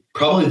therapy.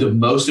 Probably the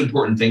most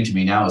important thing to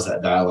me now is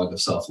that dialogue of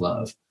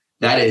self-love.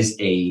 That is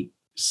a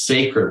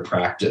sacred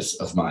practice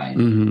of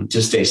mine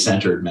to stay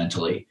centered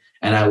mentally.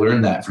 And I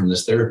learned that from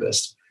this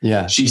therapist.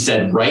 Yeah. She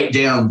said, write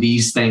down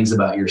these things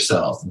about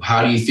yourself.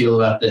 How do you feel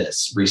about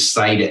this?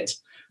 Recite it.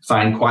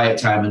 Find quiet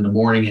time in the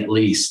morning at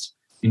least.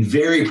 And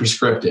very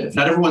prescriptive.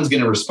 Not everyone's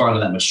going to respond to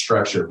that much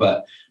structure,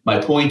 but my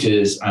point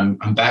is I'm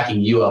backing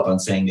you up on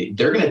saying that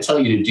they're going to tell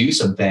you to do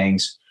some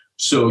things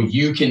so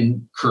you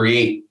can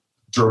create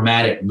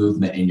dramatic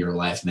movement in your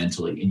life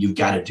mentally, and you've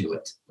got to do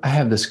it. I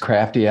have this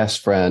crafty ass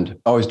friend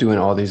always doing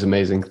all these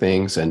amazing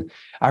things. And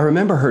I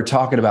remember her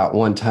talking about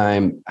one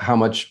time how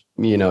much,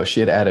 she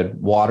had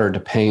added water to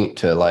paint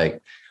to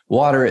like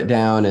water it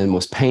down and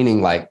was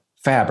painting like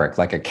fabric,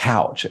 like a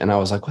couch. And I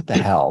was like, what the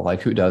hell?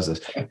 Like, who does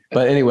this?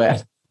 But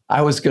anyway,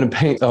 I was going to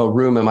paint a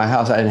room in my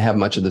house. I didn't have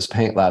much of this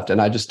paint left.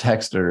 And I just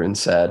texted her and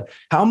said,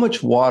 how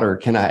much water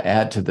can I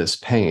add to this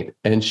paint?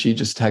 And she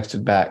just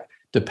texted back,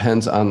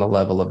 depends on the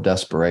level of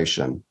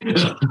desperation.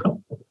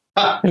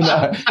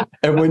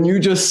 And when you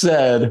just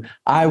said,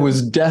 I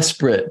was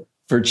desperate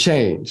for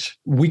change,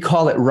 we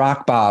call it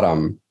rock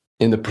bottom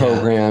in the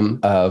program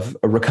of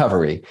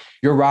recovery.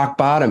 Your rock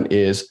bottom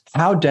is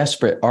how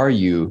desperate are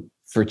you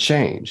for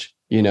change?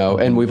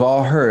 And we've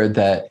all heard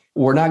that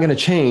we're not going to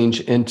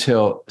change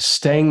until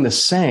staying the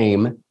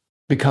same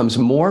becomes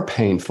more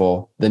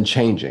painful than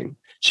changing.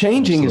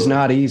 Changing is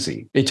not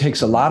easy. It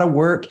takes a lot of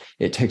work.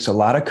 It takes a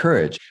lot of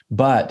courage.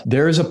 But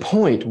there is a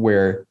point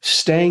where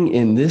staying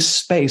in this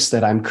space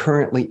that I'm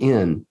currently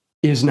in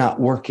is not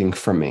working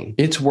for me.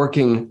 It's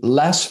working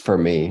less for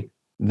me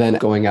than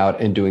going out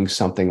and doing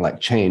something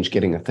like change,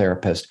 getting a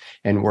therapist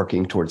and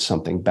working towards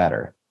something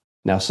better.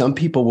 Now, some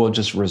people will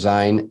just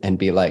resign and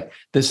be like,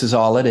 this is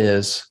all it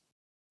is.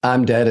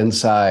 I'm dead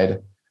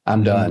inside.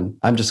 I'm done.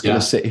 I'm just going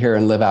to sit here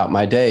and live out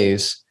my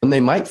days. And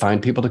they might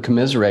find people to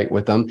commiserate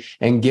with them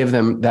and give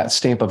them that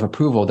stamp of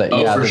approval that,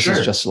 this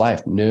is just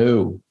life.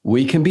 No,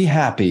 we can be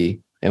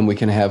happy and we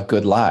can have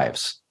good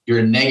lives.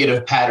 Your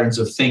negative patterns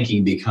of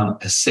thinking become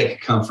a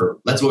sick comfort.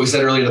 That's what we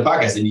said earlier in the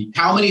podcast. And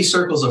how many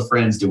circles of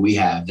friends do we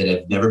have that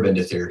have never been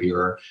to therapy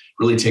or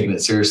really taken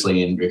it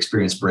seriously and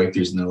experienced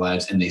breakthroughs in their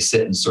lives, and they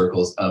sit in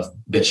circles of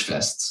bitch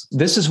fests?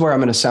 This is where I'm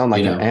going to sound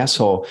like an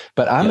asshole,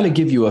 but I'm going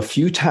to give you a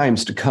few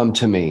times to come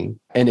to me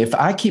And if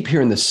I keep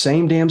hearing the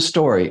same damn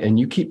story and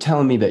you keep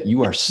telling me that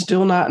you are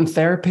still not in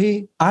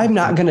therapy, I'm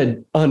not going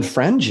to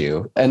unfriend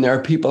you. And there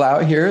are people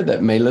out here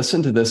that may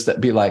listen to this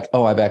that be like,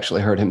 oh, I've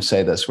actually heard him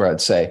say this, where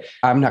I'd say,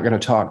 I'm not going to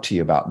talk to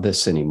you about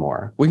this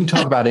anymore. We can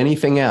talk about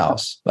anything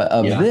else, but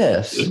of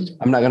this,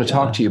 I'm not going to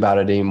talk to you about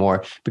it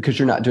anymore because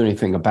you're not doing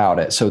anything about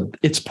it. So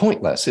it's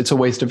pointless. It's a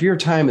waste of your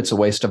time. It's a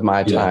waste of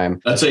my time.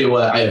 I'll tell you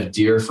what, I have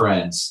dear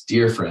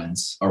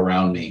friends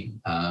around me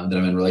that I'm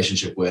in a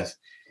relationship with.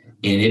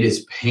 And it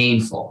is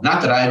painful.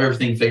 Not that I have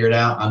everything figured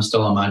out. I'm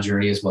still on my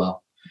journey as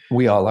well.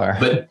 We all are.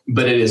 But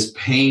it is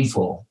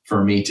painful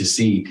for me to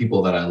see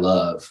people that I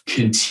love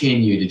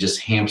continue to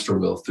just hamster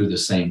wheel through the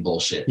same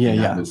bullshit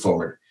and not move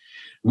forward.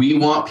 We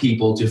want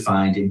people to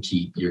find and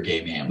keep your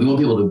gay man. We want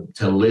people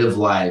to live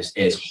lives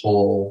as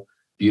whole,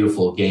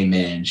 beautiful gay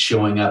men,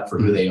 showing up for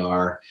who they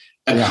are,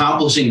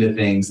 accomplishing the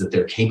things that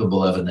they're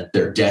capable of and that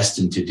they're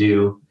destined to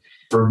do.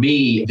 For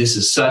me, this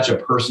is such a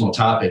personal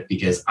topic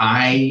because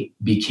I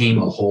became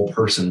a whole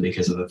person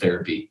because of the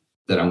therapy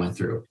that I went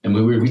through. And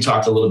we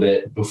talked a little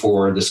bit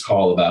before this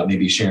call about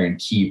maybe sharing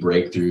key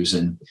breakthroughs.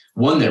 And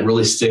one that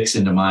really sticks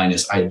into mind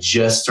is I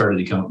just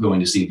started going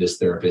to see this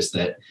therapist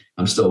that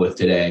I'm still with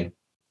today.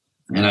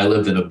 And I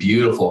lived in a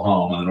beautiful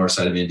home on the north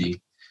side of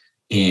Indy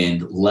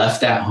and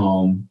left that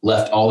home,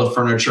 left all the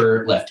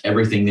furniture, left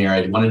everything there.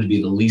 I wanted to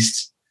be the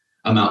least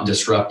amount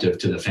disruptive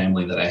to the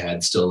family that I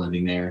had still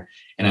living there.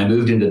 And I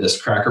moved into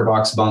this cracker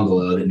box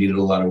bungalow that needed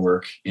a lot of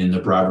work in the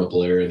Broad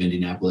Ripple area of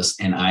Indianapolis.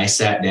 And I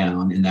sat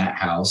down in that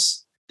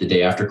house the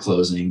day after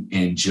closing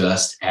and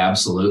just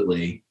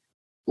absolutely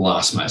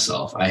lost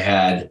myself. I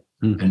had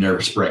a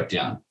nervous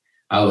breakdown.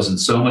 I was in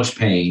so much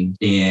pain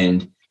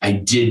and I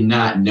did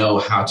not know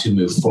how to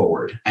move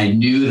forward. I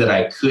knew that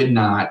I could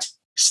not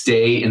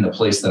stay in the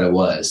place that I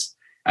was.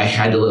 I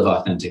had to live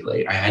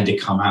authentically. I had to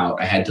come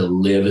out. I had to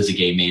live as a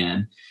gay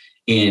man.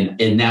 And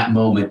in that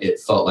moment, it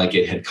felt like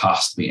it had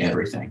cost me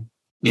everything.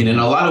 And in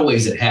a lot of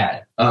ways it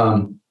had.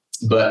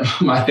 But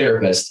my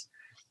therapist,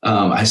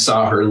 I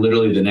saw her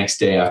literally the next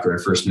day after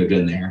I first moved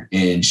in there.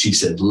 And she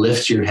said,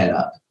 lift your head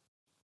up.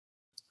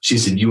 She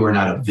said, you are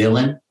not a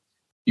villain.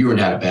 You are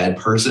not a bad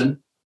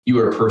person. You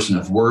are a person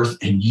of worth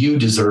and you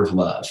deserve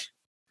love.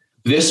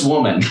 This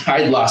woman,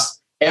 I'd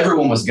lost,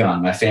 everyone was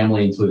gone, my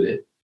family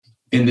included.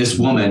 And this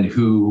woman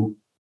who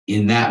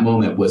in that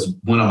moment was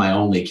one of my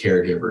only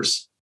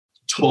caregivers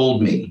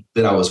told me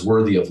that I was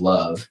worthy of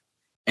love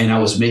and I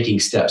was making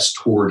steps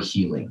toward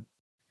healing.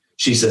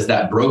 She says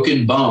that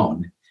broken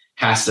bone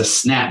has to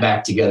snap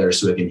back together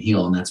so it can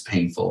heal, and that's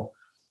painful.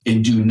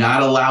 And do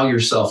not allow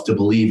yourself to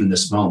believe in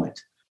this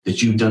moment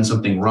that you've done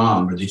something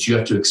wrong or that you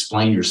have to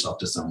explain yourself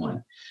to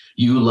someone.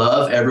 You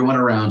love everyone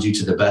around you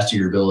to the best of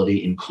your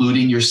ability,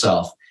 including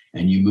yourself,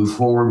 and you move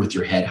forward with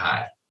your head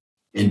high.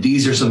 And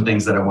these are some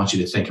things that I want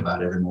you to think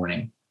about every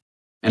morning.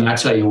 And I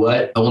tell you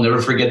what, I will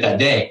never forget that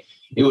day.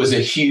 It was a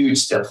huge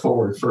step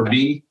forward for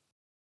me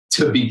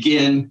to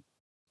begin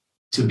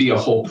to be a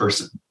whole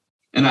person.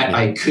 And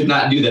I could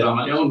not do that on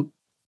my own.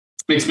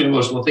 It makes me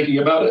emotional thinking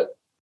about it.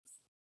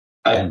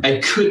 I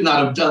could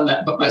not have done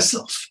that by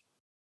myself.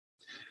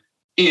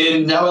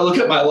 And now I look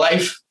at my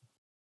life,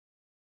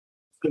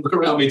 I look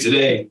around me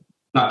today,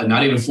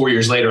 not even 4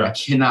 years later, I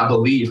cannot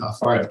believe how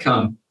far I've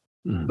come,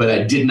 but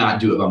I did not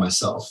do it by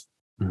myself.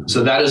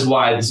 So that is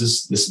why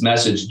this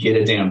message, get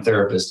a damn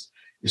therapist,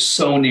 is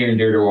so near and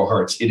dear to our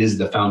hearts. It is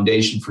the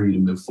foundation for you to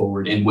move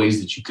forward in ways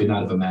that you could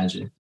not have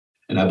imagined.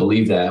 And I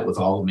believe that with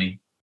all of me.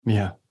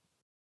 Yeah.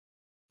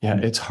 Yeah.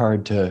 It's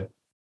hard to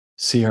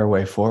see our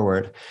way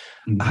forward.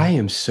 I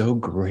am so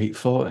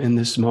grateful in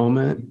this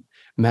moment,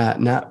 Matt,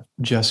 not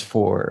just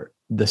for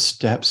the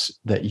steps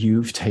that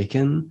you've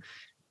taken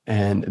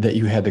and that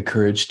you had the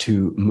courage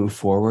to move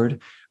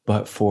forward,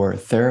 but for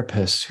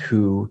therapists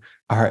who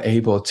are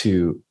able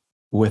to,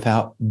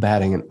 without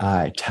batting an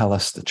eye, tell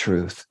us the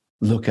truth.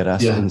 Look at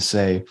us and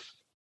say,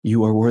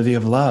 you are worthy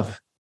of love.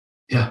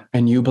 Yeah.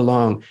 And you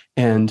belong.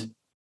 And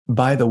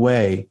by the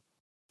way,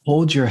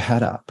 hold your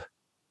head up.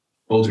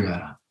 Hold your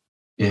head up.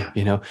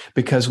 Yeah.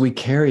 Because we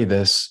carry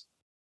this,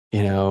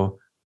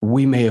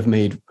 we may have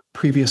made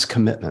previous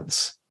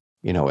commitments,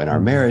 in our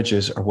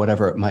marriages or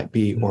whatever it might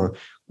be, or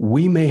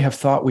we may have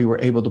thought we were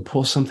able to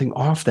pull something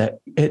off that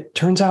it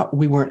turns out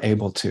we weren't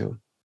able to.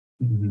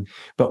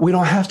 But we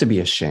don't have to be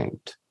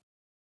ashamed.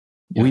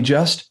 Yeah. We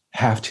just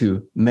have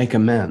to make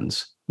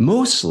amends,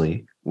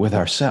 mostly with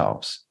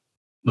ourselves,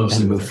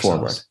 and move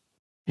forward.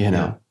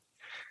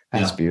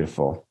 That's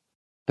beautiful.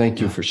 Thank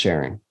you for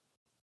sharing.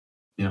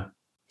 Yeah.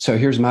 So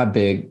here's my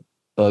big,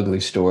 ugly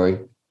story.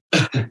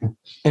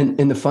 and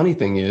the funny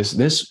thing is,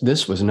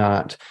 this was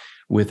not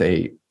with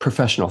a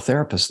professional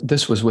therapist.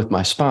 This was with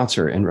my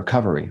sponsor in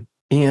recovery.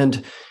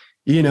 And,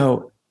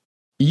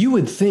 you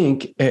would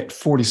think at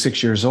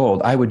 46 years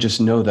old, I would just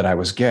know that I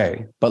was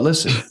gay. But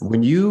listen,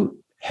 when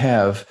you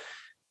have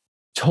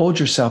told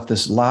yourself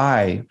this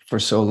lie for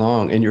so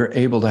long and you're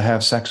able to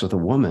have sex with a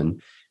woman,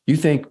 you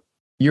think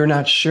you're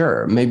not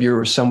sure. Maybe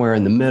you're somewhere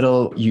in the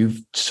middle. You've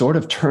sort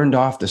of turned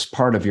off this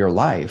part of your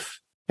life.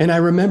 And I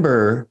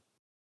remember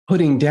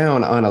putting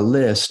down on a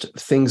list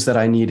things that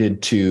I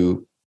needed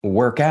to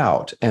work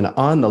out. And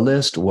on the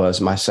list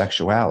was my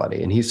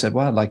sexuality. And he said,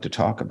 well, I'd like to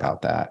talk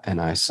about that.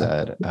 And I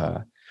said,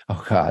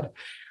 oh God,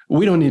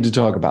 we don't need to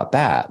talk about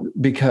that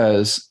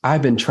because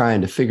I've been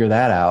trying to figure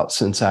that out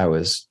since I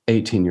was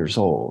 18 years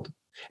old.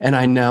 And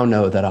I now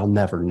know that I'll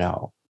never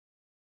know.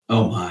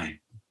 Oh my.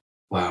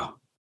 Wow.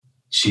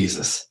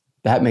 Jesus.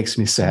 That makes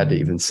me sad to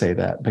even say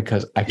that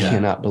because I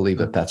cannot believe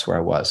that that's where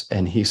I was.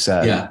 And he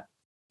said,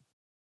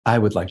 I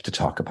would like to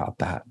talk about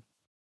that.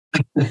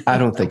 I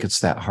don't think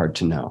it's that hard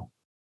to know.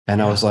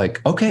 And I was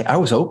like, okay, I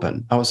was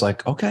open. I was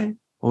like, okay,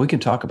 well, we can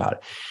talk about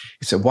it.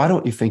 He said, why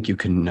don't you think you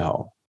can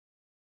know?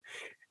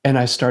 And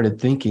I started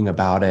thinking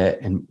about it.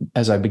 And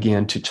as I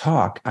began to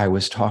talk, I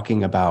was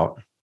talking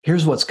about,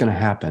 here's what's going to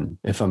happen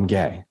if I'm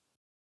gay.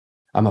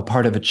 I'm a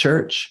part of a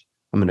church.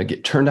 I'm going to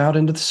get turned out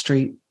into the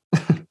street.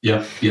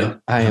 I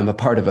am a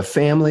part of a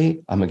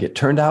family. I'm going to get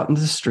turned out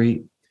into the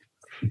street.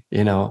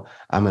 You know,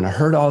 I'm going to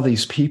hurt all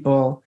these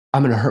people.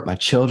 I'm going to hurt my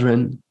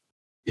children.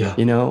 Yeah.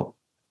 You know,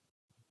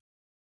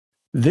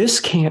 this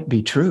can't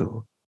be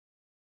true.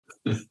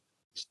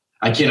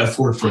 I can't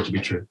afford for it to be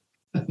true.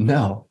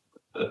 No.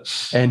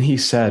 And he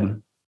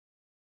said,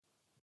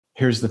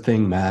 here's the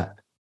thing, Matt.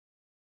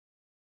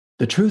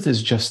 The truth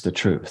is just the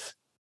truth.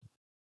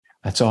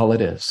 That's all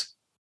it is.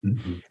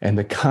 Mm-hmm. And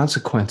the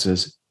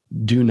consequences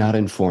do not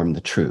inform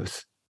the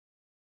truth.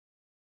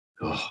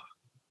 Oh.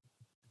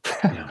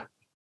 Yeah.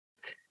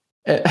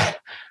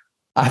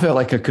 I felt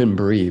like I couldn't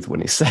breathe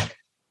when he said,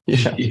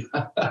 the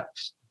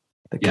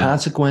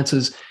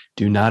consequences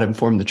do not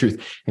inform the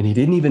truth. And he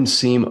didn't even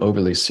seem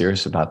overly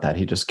serious about that.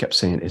 He just kept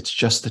saying, it's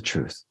just the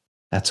truth.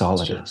 That's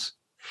all it is.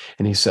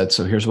 And he said,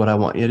 so here's what I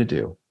want you to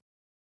do.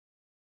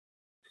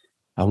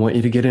 I want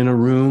you to get in a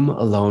room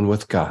alone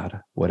with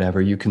God,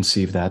 whatever you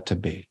conceive that to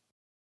be.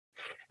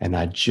 And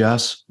I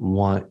just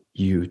want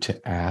you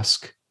to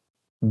ask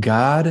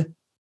God,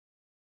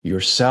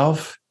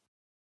 yourself,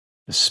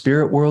 the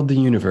spirit world, the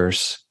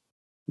universe,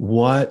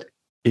 what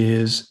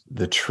is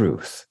the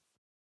truth?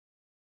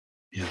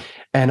 Yeah.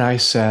 And I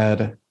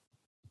said,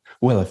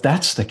 well, if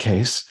that's the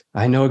case,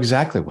 I know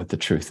exactly what the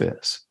truth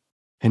is.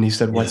 And he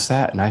said, what's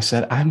that? And I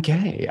said, I'm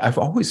gay. I've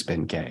always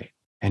been gay.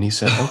 And he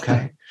said,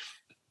 okay.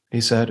 He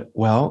said,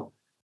 well,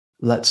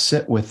 let's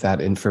sit with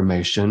that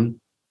information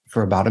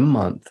for about a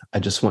month. I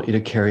just want you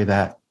to carry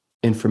that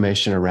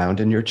information around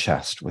in your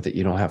chest with it.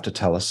 You don't have to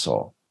tell a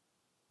soul.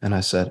 And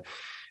I said,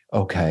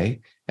 okay.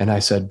 And I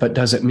said, but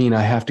does it mean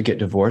I have to get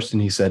divorced?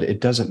 And he said,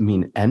 it doesn't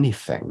mean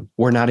anything.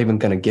 We're not even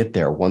going to get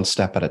there one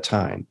step at a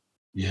time.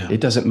 Yeah.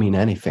 It doesn't mean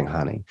anything,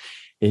 honey.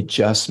 It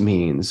just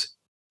means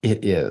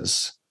it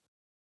is.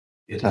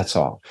 That's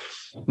all.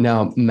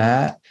 Now,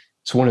 Matt,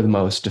 it's one of the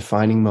most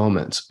defining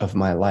moments of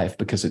my life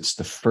because it's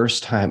the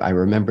first time I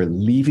remember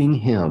leaving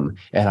him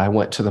and I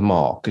went to the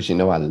mall because, you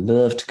know, I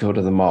love to go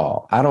to the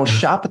mall. I don't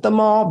shop at the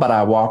mall, but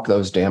I walk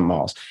those damn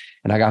malls.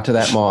 And I got to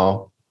that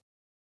mall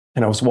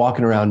and I was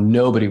walking around.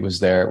 Nobody was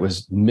there. It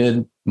was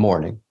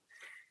mid-morning.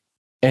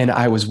 And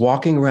I was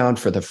walking around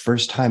for the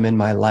first time in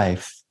my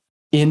life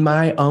in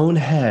my own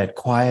head,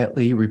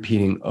 quietly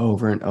repeating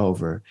over and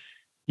over,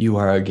 you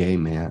are a gay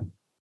man.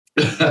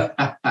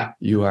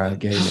 You are a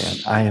gay man.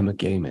 I am a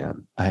gay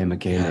man. I am a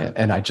gay man.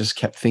 And I just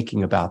kept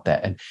thinking about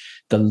that and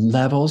the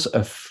levels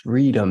of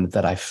freedom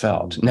that I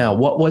felt. Now,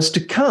 what was to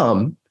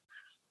come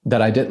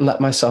that I didn't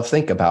let myself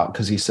think about,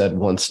 because he said,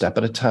 one step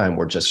at a time,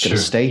 we're just going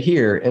to stay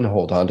here and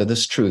hold on to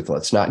this truth.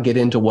 Let's not get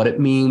into what it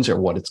means or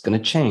what it's going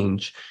to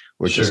change.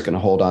 We're just going to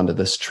hold on to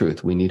this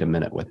truth. We need a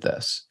minute with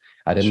this.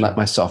 I didn't let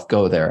myself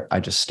go there. I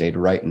just stayed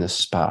right in this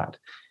spot.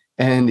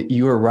 And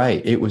you were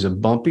right. It was a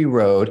bumpy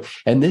road.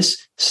 And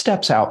this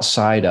steps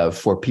outside of,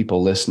 for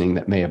people listening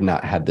that may have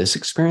not had this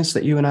experience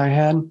that you and I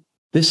had,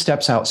 this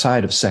steps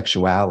outside of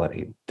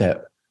sexuality,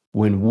 that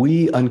when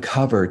we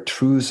uncover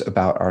truths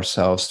about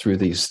ourselves through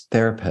these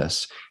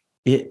therapists,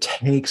 it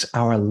takes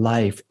our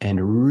life and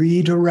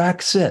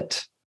redirects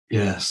it.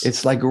 Yes.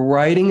 It's like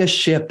riding a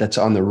ship that's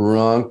on the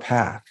wrong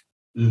path,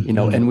 you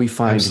know, and we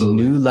find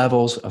new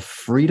levels of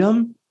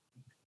freedom,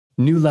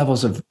 new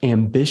levels of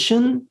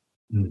ambition,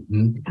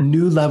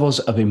 new levels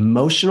of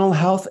emotional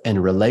health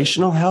and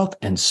relational health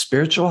and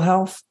spiritual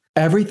health.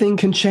 Everything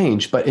can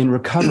change. But in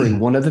recovery,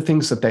 one of the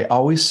things that they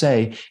always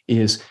say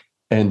is,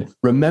 and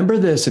remember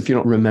this if you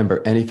don't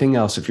remember anything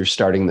else, if you're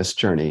starting this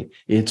journey,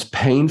 it's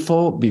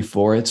painful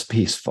before it's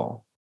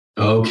peaceful.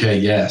 Okay,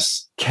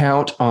 yes.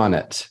 Count on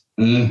it.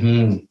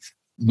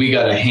 We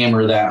got to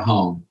hammer that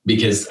home,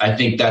 because I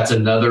think that's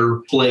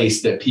another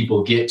place that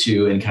people get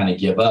to and kind of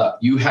give up.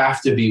 You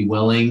have to be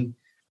willing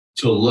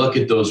to look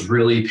at those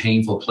really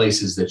painful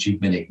places that you've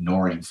been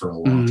ignoring for a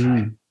long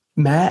time.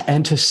 Matt,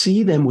 and to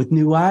see them with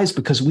new eyes,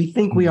 because we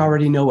think we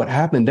already know what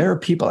happened. There are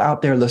people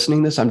out there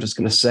listening to this. I'm just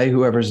going to say,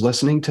 whoever's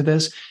listening to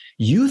this,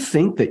 you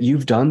think that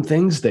you've done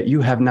things that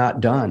you have not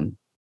done.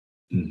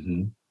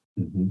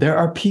 There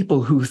are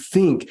people who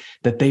think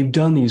that they've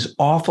done these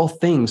awful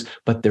things,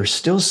 but they're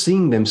still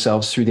seeing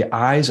themselves through the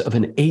eyes of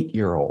an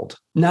 8-year-old,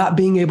 not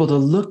being able to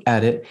look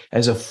at it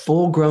as a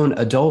full-grown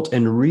adult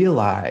and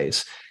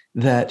realize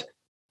that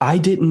I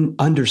didn't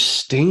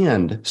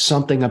understand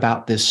something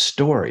about this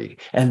story.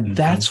 And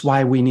that's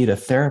why we need a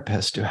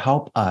therapist to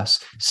help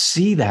us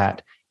see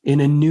that in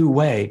a new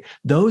way.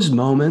 Those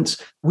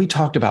moments, we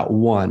talked about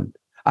one.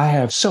 I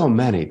have so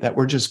many that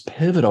were just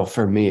pivotal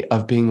for me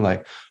of being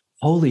like,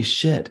 holy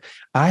shit,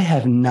 I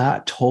have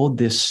not told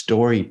this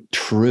story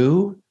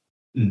true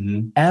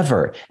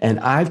ever. And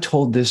I've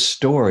told this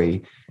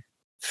story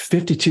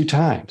 52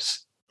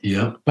 times.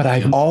 Yeah. But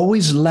I've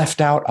always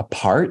left out a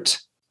part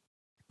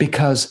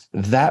because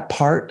that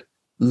part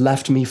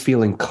left me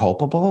feeling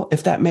culpable,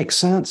 if that makes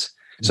sense.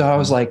 So I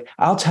was like,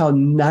 I'll tell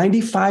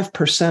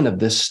 95% of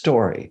this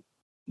story.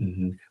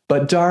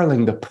 But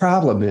darling, the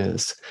problem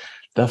is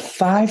the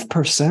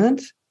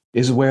 5%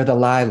 is where the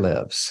lie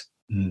lives.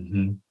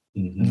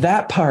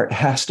 That part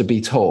has to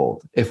be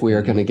told if we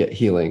are going to get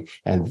healing.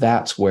 And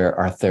that's where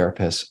our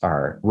therapists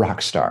are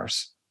rock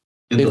stars.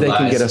 If they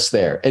can get us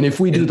there. And if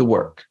we do the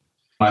work.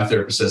 My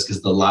therapist says,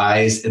 because the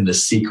lies and the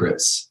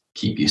secrets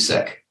keep you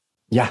sick.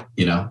 Yeah.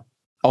 You know?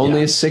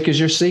 Only as sick as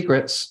your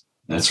secrets.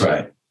 That's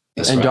right.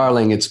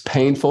 Darling, it's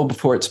painful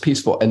before it's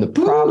peaceful. And the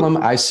problem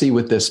I see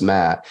with this,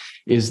 Matt,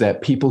 is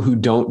that people who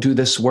don't do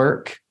this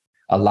work,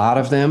 a lot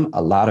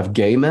of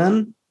gay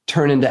men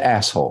turn into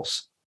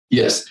assholes.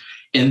 Yes.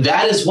 And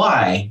that is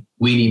why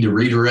we need to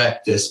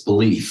redirect this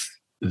belief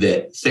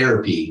that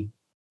therapy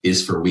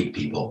is for weak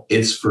people.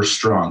 It's for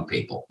strong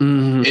people.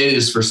 It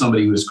is for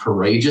somebody who is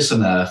courageous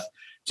enough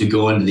to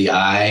go into the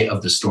eye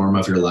of the storm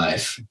of your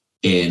life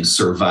and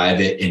survive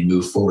it and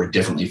move forward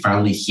differently,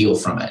 finally heal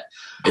from it.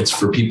 It's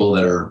for people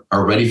that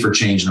are ready for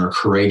change and are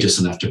courageous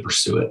enough to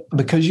pursue it.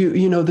 Because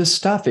you know, this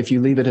stuff, if you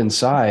leave it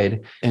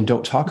inside and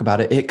don't talk about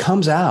it, it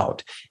comes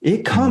out.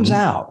 It comes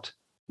out.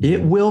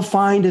 It will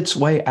find its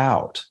way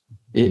out.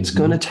 It's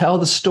going to tell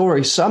the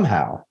story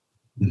somehow.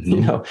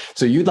 You know,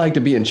 so you'd like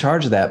to be in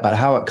charge of that, but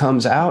how it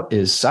comes out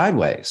is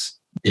sideways.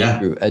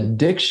 Through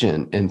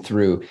addiction and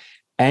through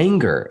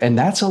anger. And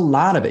that's a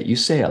lot of it. You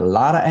say a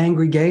lot of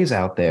angry gays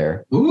out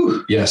there.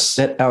 Yes.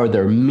 That are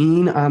they're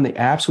mean on the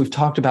apps. We've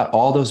talked about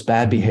all those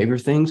bad behavior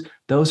things.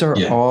 Those are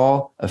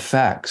all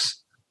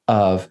effects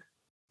of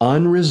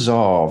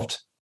unresolved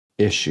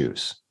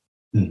issues.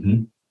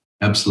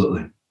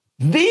 Absolutely.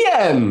 The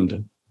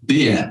end.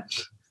 The end.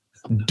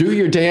 Do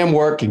your damn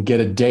work and get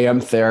a damn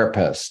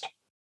therapist.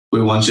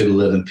 We want you to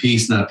live in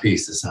peace, not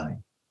pieces, honey.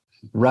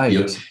 Right.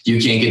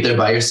 You can't get there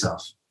by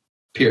yourself,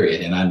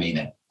 period. And I mean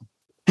it.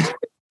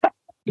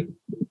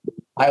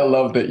 I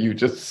love that you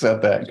just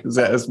said that because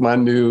that is my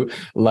new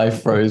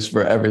life phrase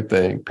for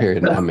everything,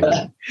 period. I mean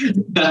it.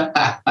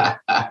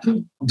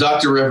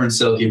 Dr. Reverend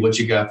Silky, what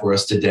you got for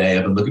us today?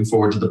 I've been looking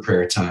forward to the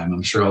prayer time.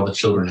 I'm sure all the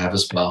children have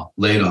as well.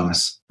 Lay it on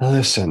us.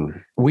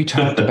 Listen, we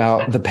talked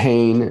about the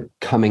pain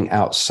coming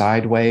out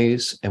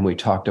sideways, and we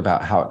talked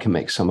about how it can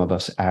make some of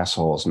us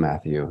assholes,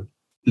 Matthew.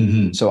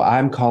 So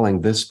I'm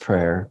calling this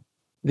prayer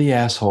the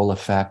asshole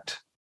effect.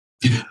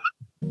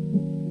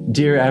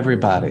 Dear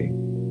everybody,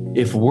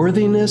 if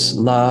worthiness,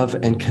 love,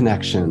 and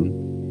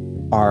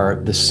connection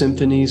are the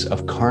symphonies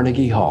of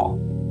Carnegie Hall,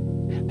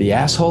 the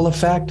asshole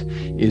effect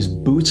is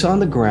boots on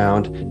the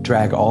ground,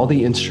 drag all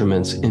the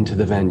instruments into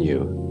the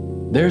venue.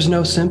 There's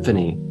no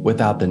symphony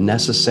without the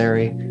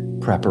necessary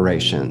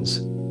preparations.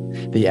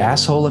 The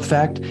asshole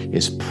effect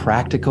is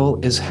practical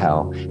as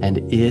hell, and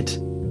it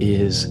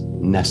is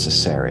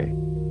necessary.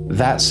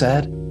 That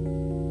said,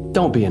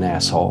 don't be an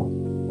asshole.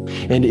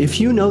 And if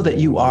you know that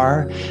you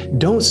are,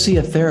 don't see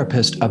a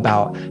therapist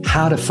about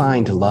how to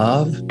find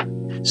love.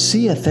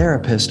 See a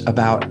therapist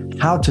about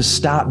how to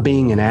stop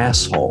being an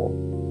asshole.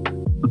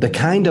 The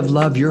kind of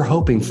love you're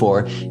hoping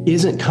for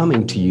isn't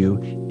coming to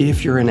you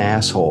if you're an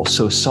asshole.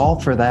 So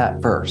solve for that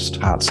first,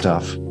 hot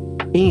stuff.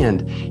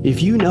 And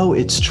if you know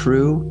it's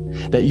true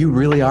that you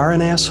really are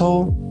an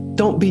asshole,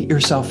 don't beat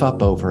yourself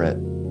up over it.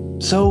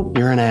 So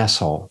you're an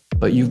asshole,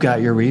 but you've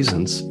got your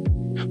reasons.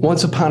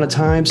 Once upon a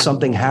time,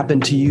 something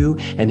happened to you,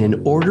 and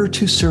in order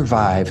to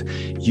survive,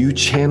 you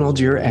channeled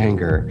your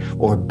anger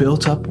or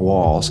built up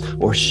walls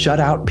or shut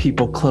out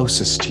people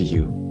closest to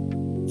you.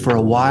 For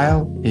a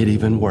while, it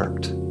even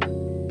worked.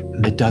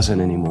 It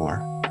doesn't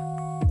anymore.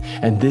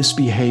 And this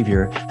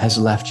behavior has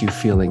left you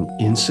feeling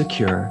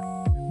insecure,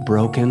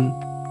 broken,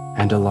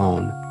 and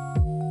alone.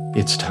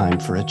 It's time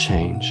for a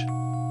change.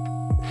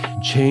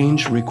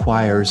 Change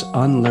requires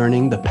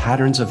unlearning the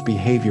patterns of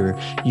behavior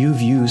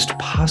you've used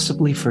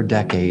possibly for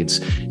decades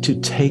to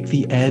take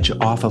the edge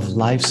off of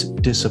life's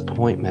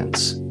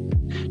disappointments.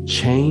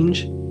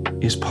 Change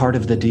is part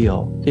of the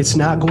deal. It's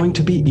not going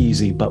to be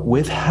easy, but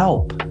with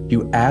help,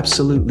 you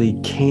absolutely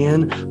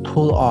can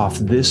pull off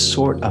this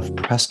sort of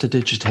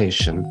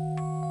prestidigitation.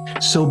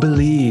 So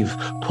believe,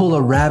 pull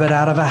a rabbit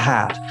out of a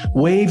hat,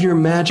 wave your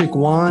magic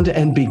wand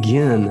and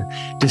begin.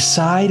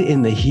 Decide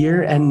in the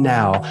here and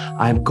now,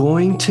 I'm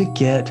going to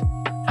get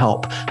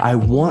help. I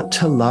want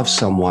to love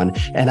someone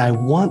and I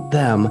want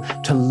them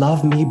to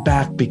love me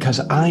back because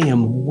I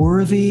am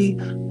worthy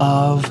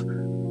of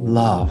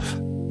love.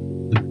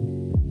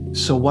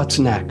 So what's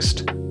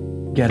next?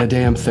 Get a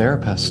damn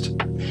therapist.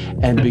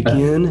 and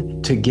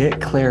begin to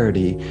get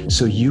clarity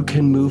so you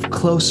can move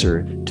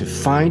closer to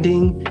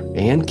finding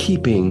and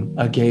keeping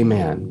a gay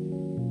man.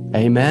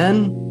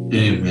 Amen?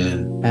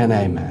 Amen. And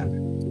amen.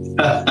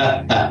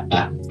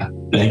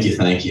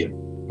 Thank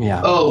you.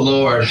 Yeah. Oh,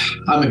 Lord,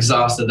 I'm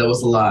exhausted. That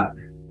was a lot.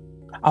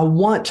 I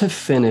want to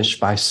finish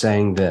by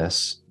saying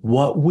this.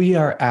 What we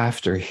are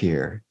after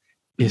here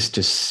is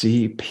to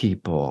see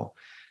people,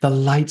 the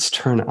lights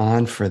turn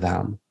on for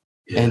them,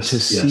 and to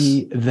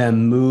see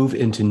them move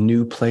into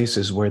new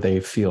places where they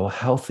feel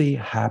healthy,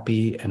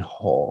 happy, and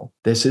whole.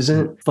 This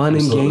isn't fun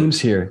and games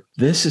here.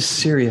 This is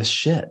serious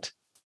shit.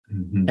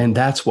 Mm-hmm. And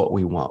that's what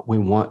we want. We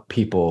want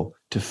people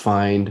to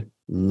find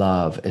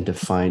love and to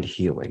find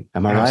healing.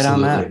 Am I right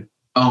on that?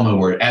 Oh, my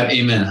word.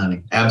 Amen,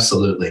 honey.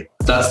 Absolutely.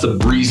 That's the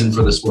reason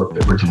for this work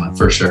that we're doing,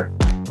 for sure.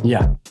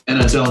 Yeah.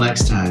 And until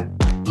next time,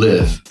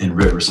 live in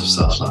rivers of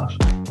self-love.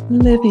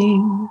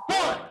 Living.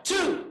 1,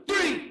 2,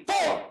 3,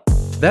 4.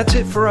 That's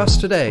it for us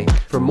today.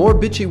 For more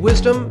bitchy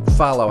wisdom,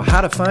 follow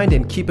How to Find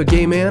and Keep a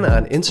Gay Man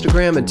on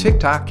Instagram and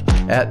TikTok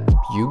at,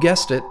 you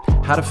guessed it,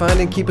 How to Find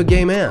and Keep a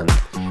Gay Man.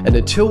 And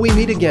until we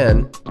meet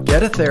again,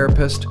 get a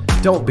therapist,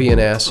 don't be an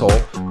asshole,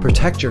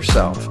 protect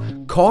yourself,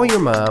 call your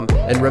mom,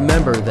 and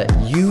remember that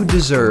you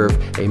deserve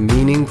a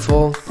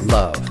meaningful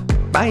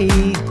love. Bye.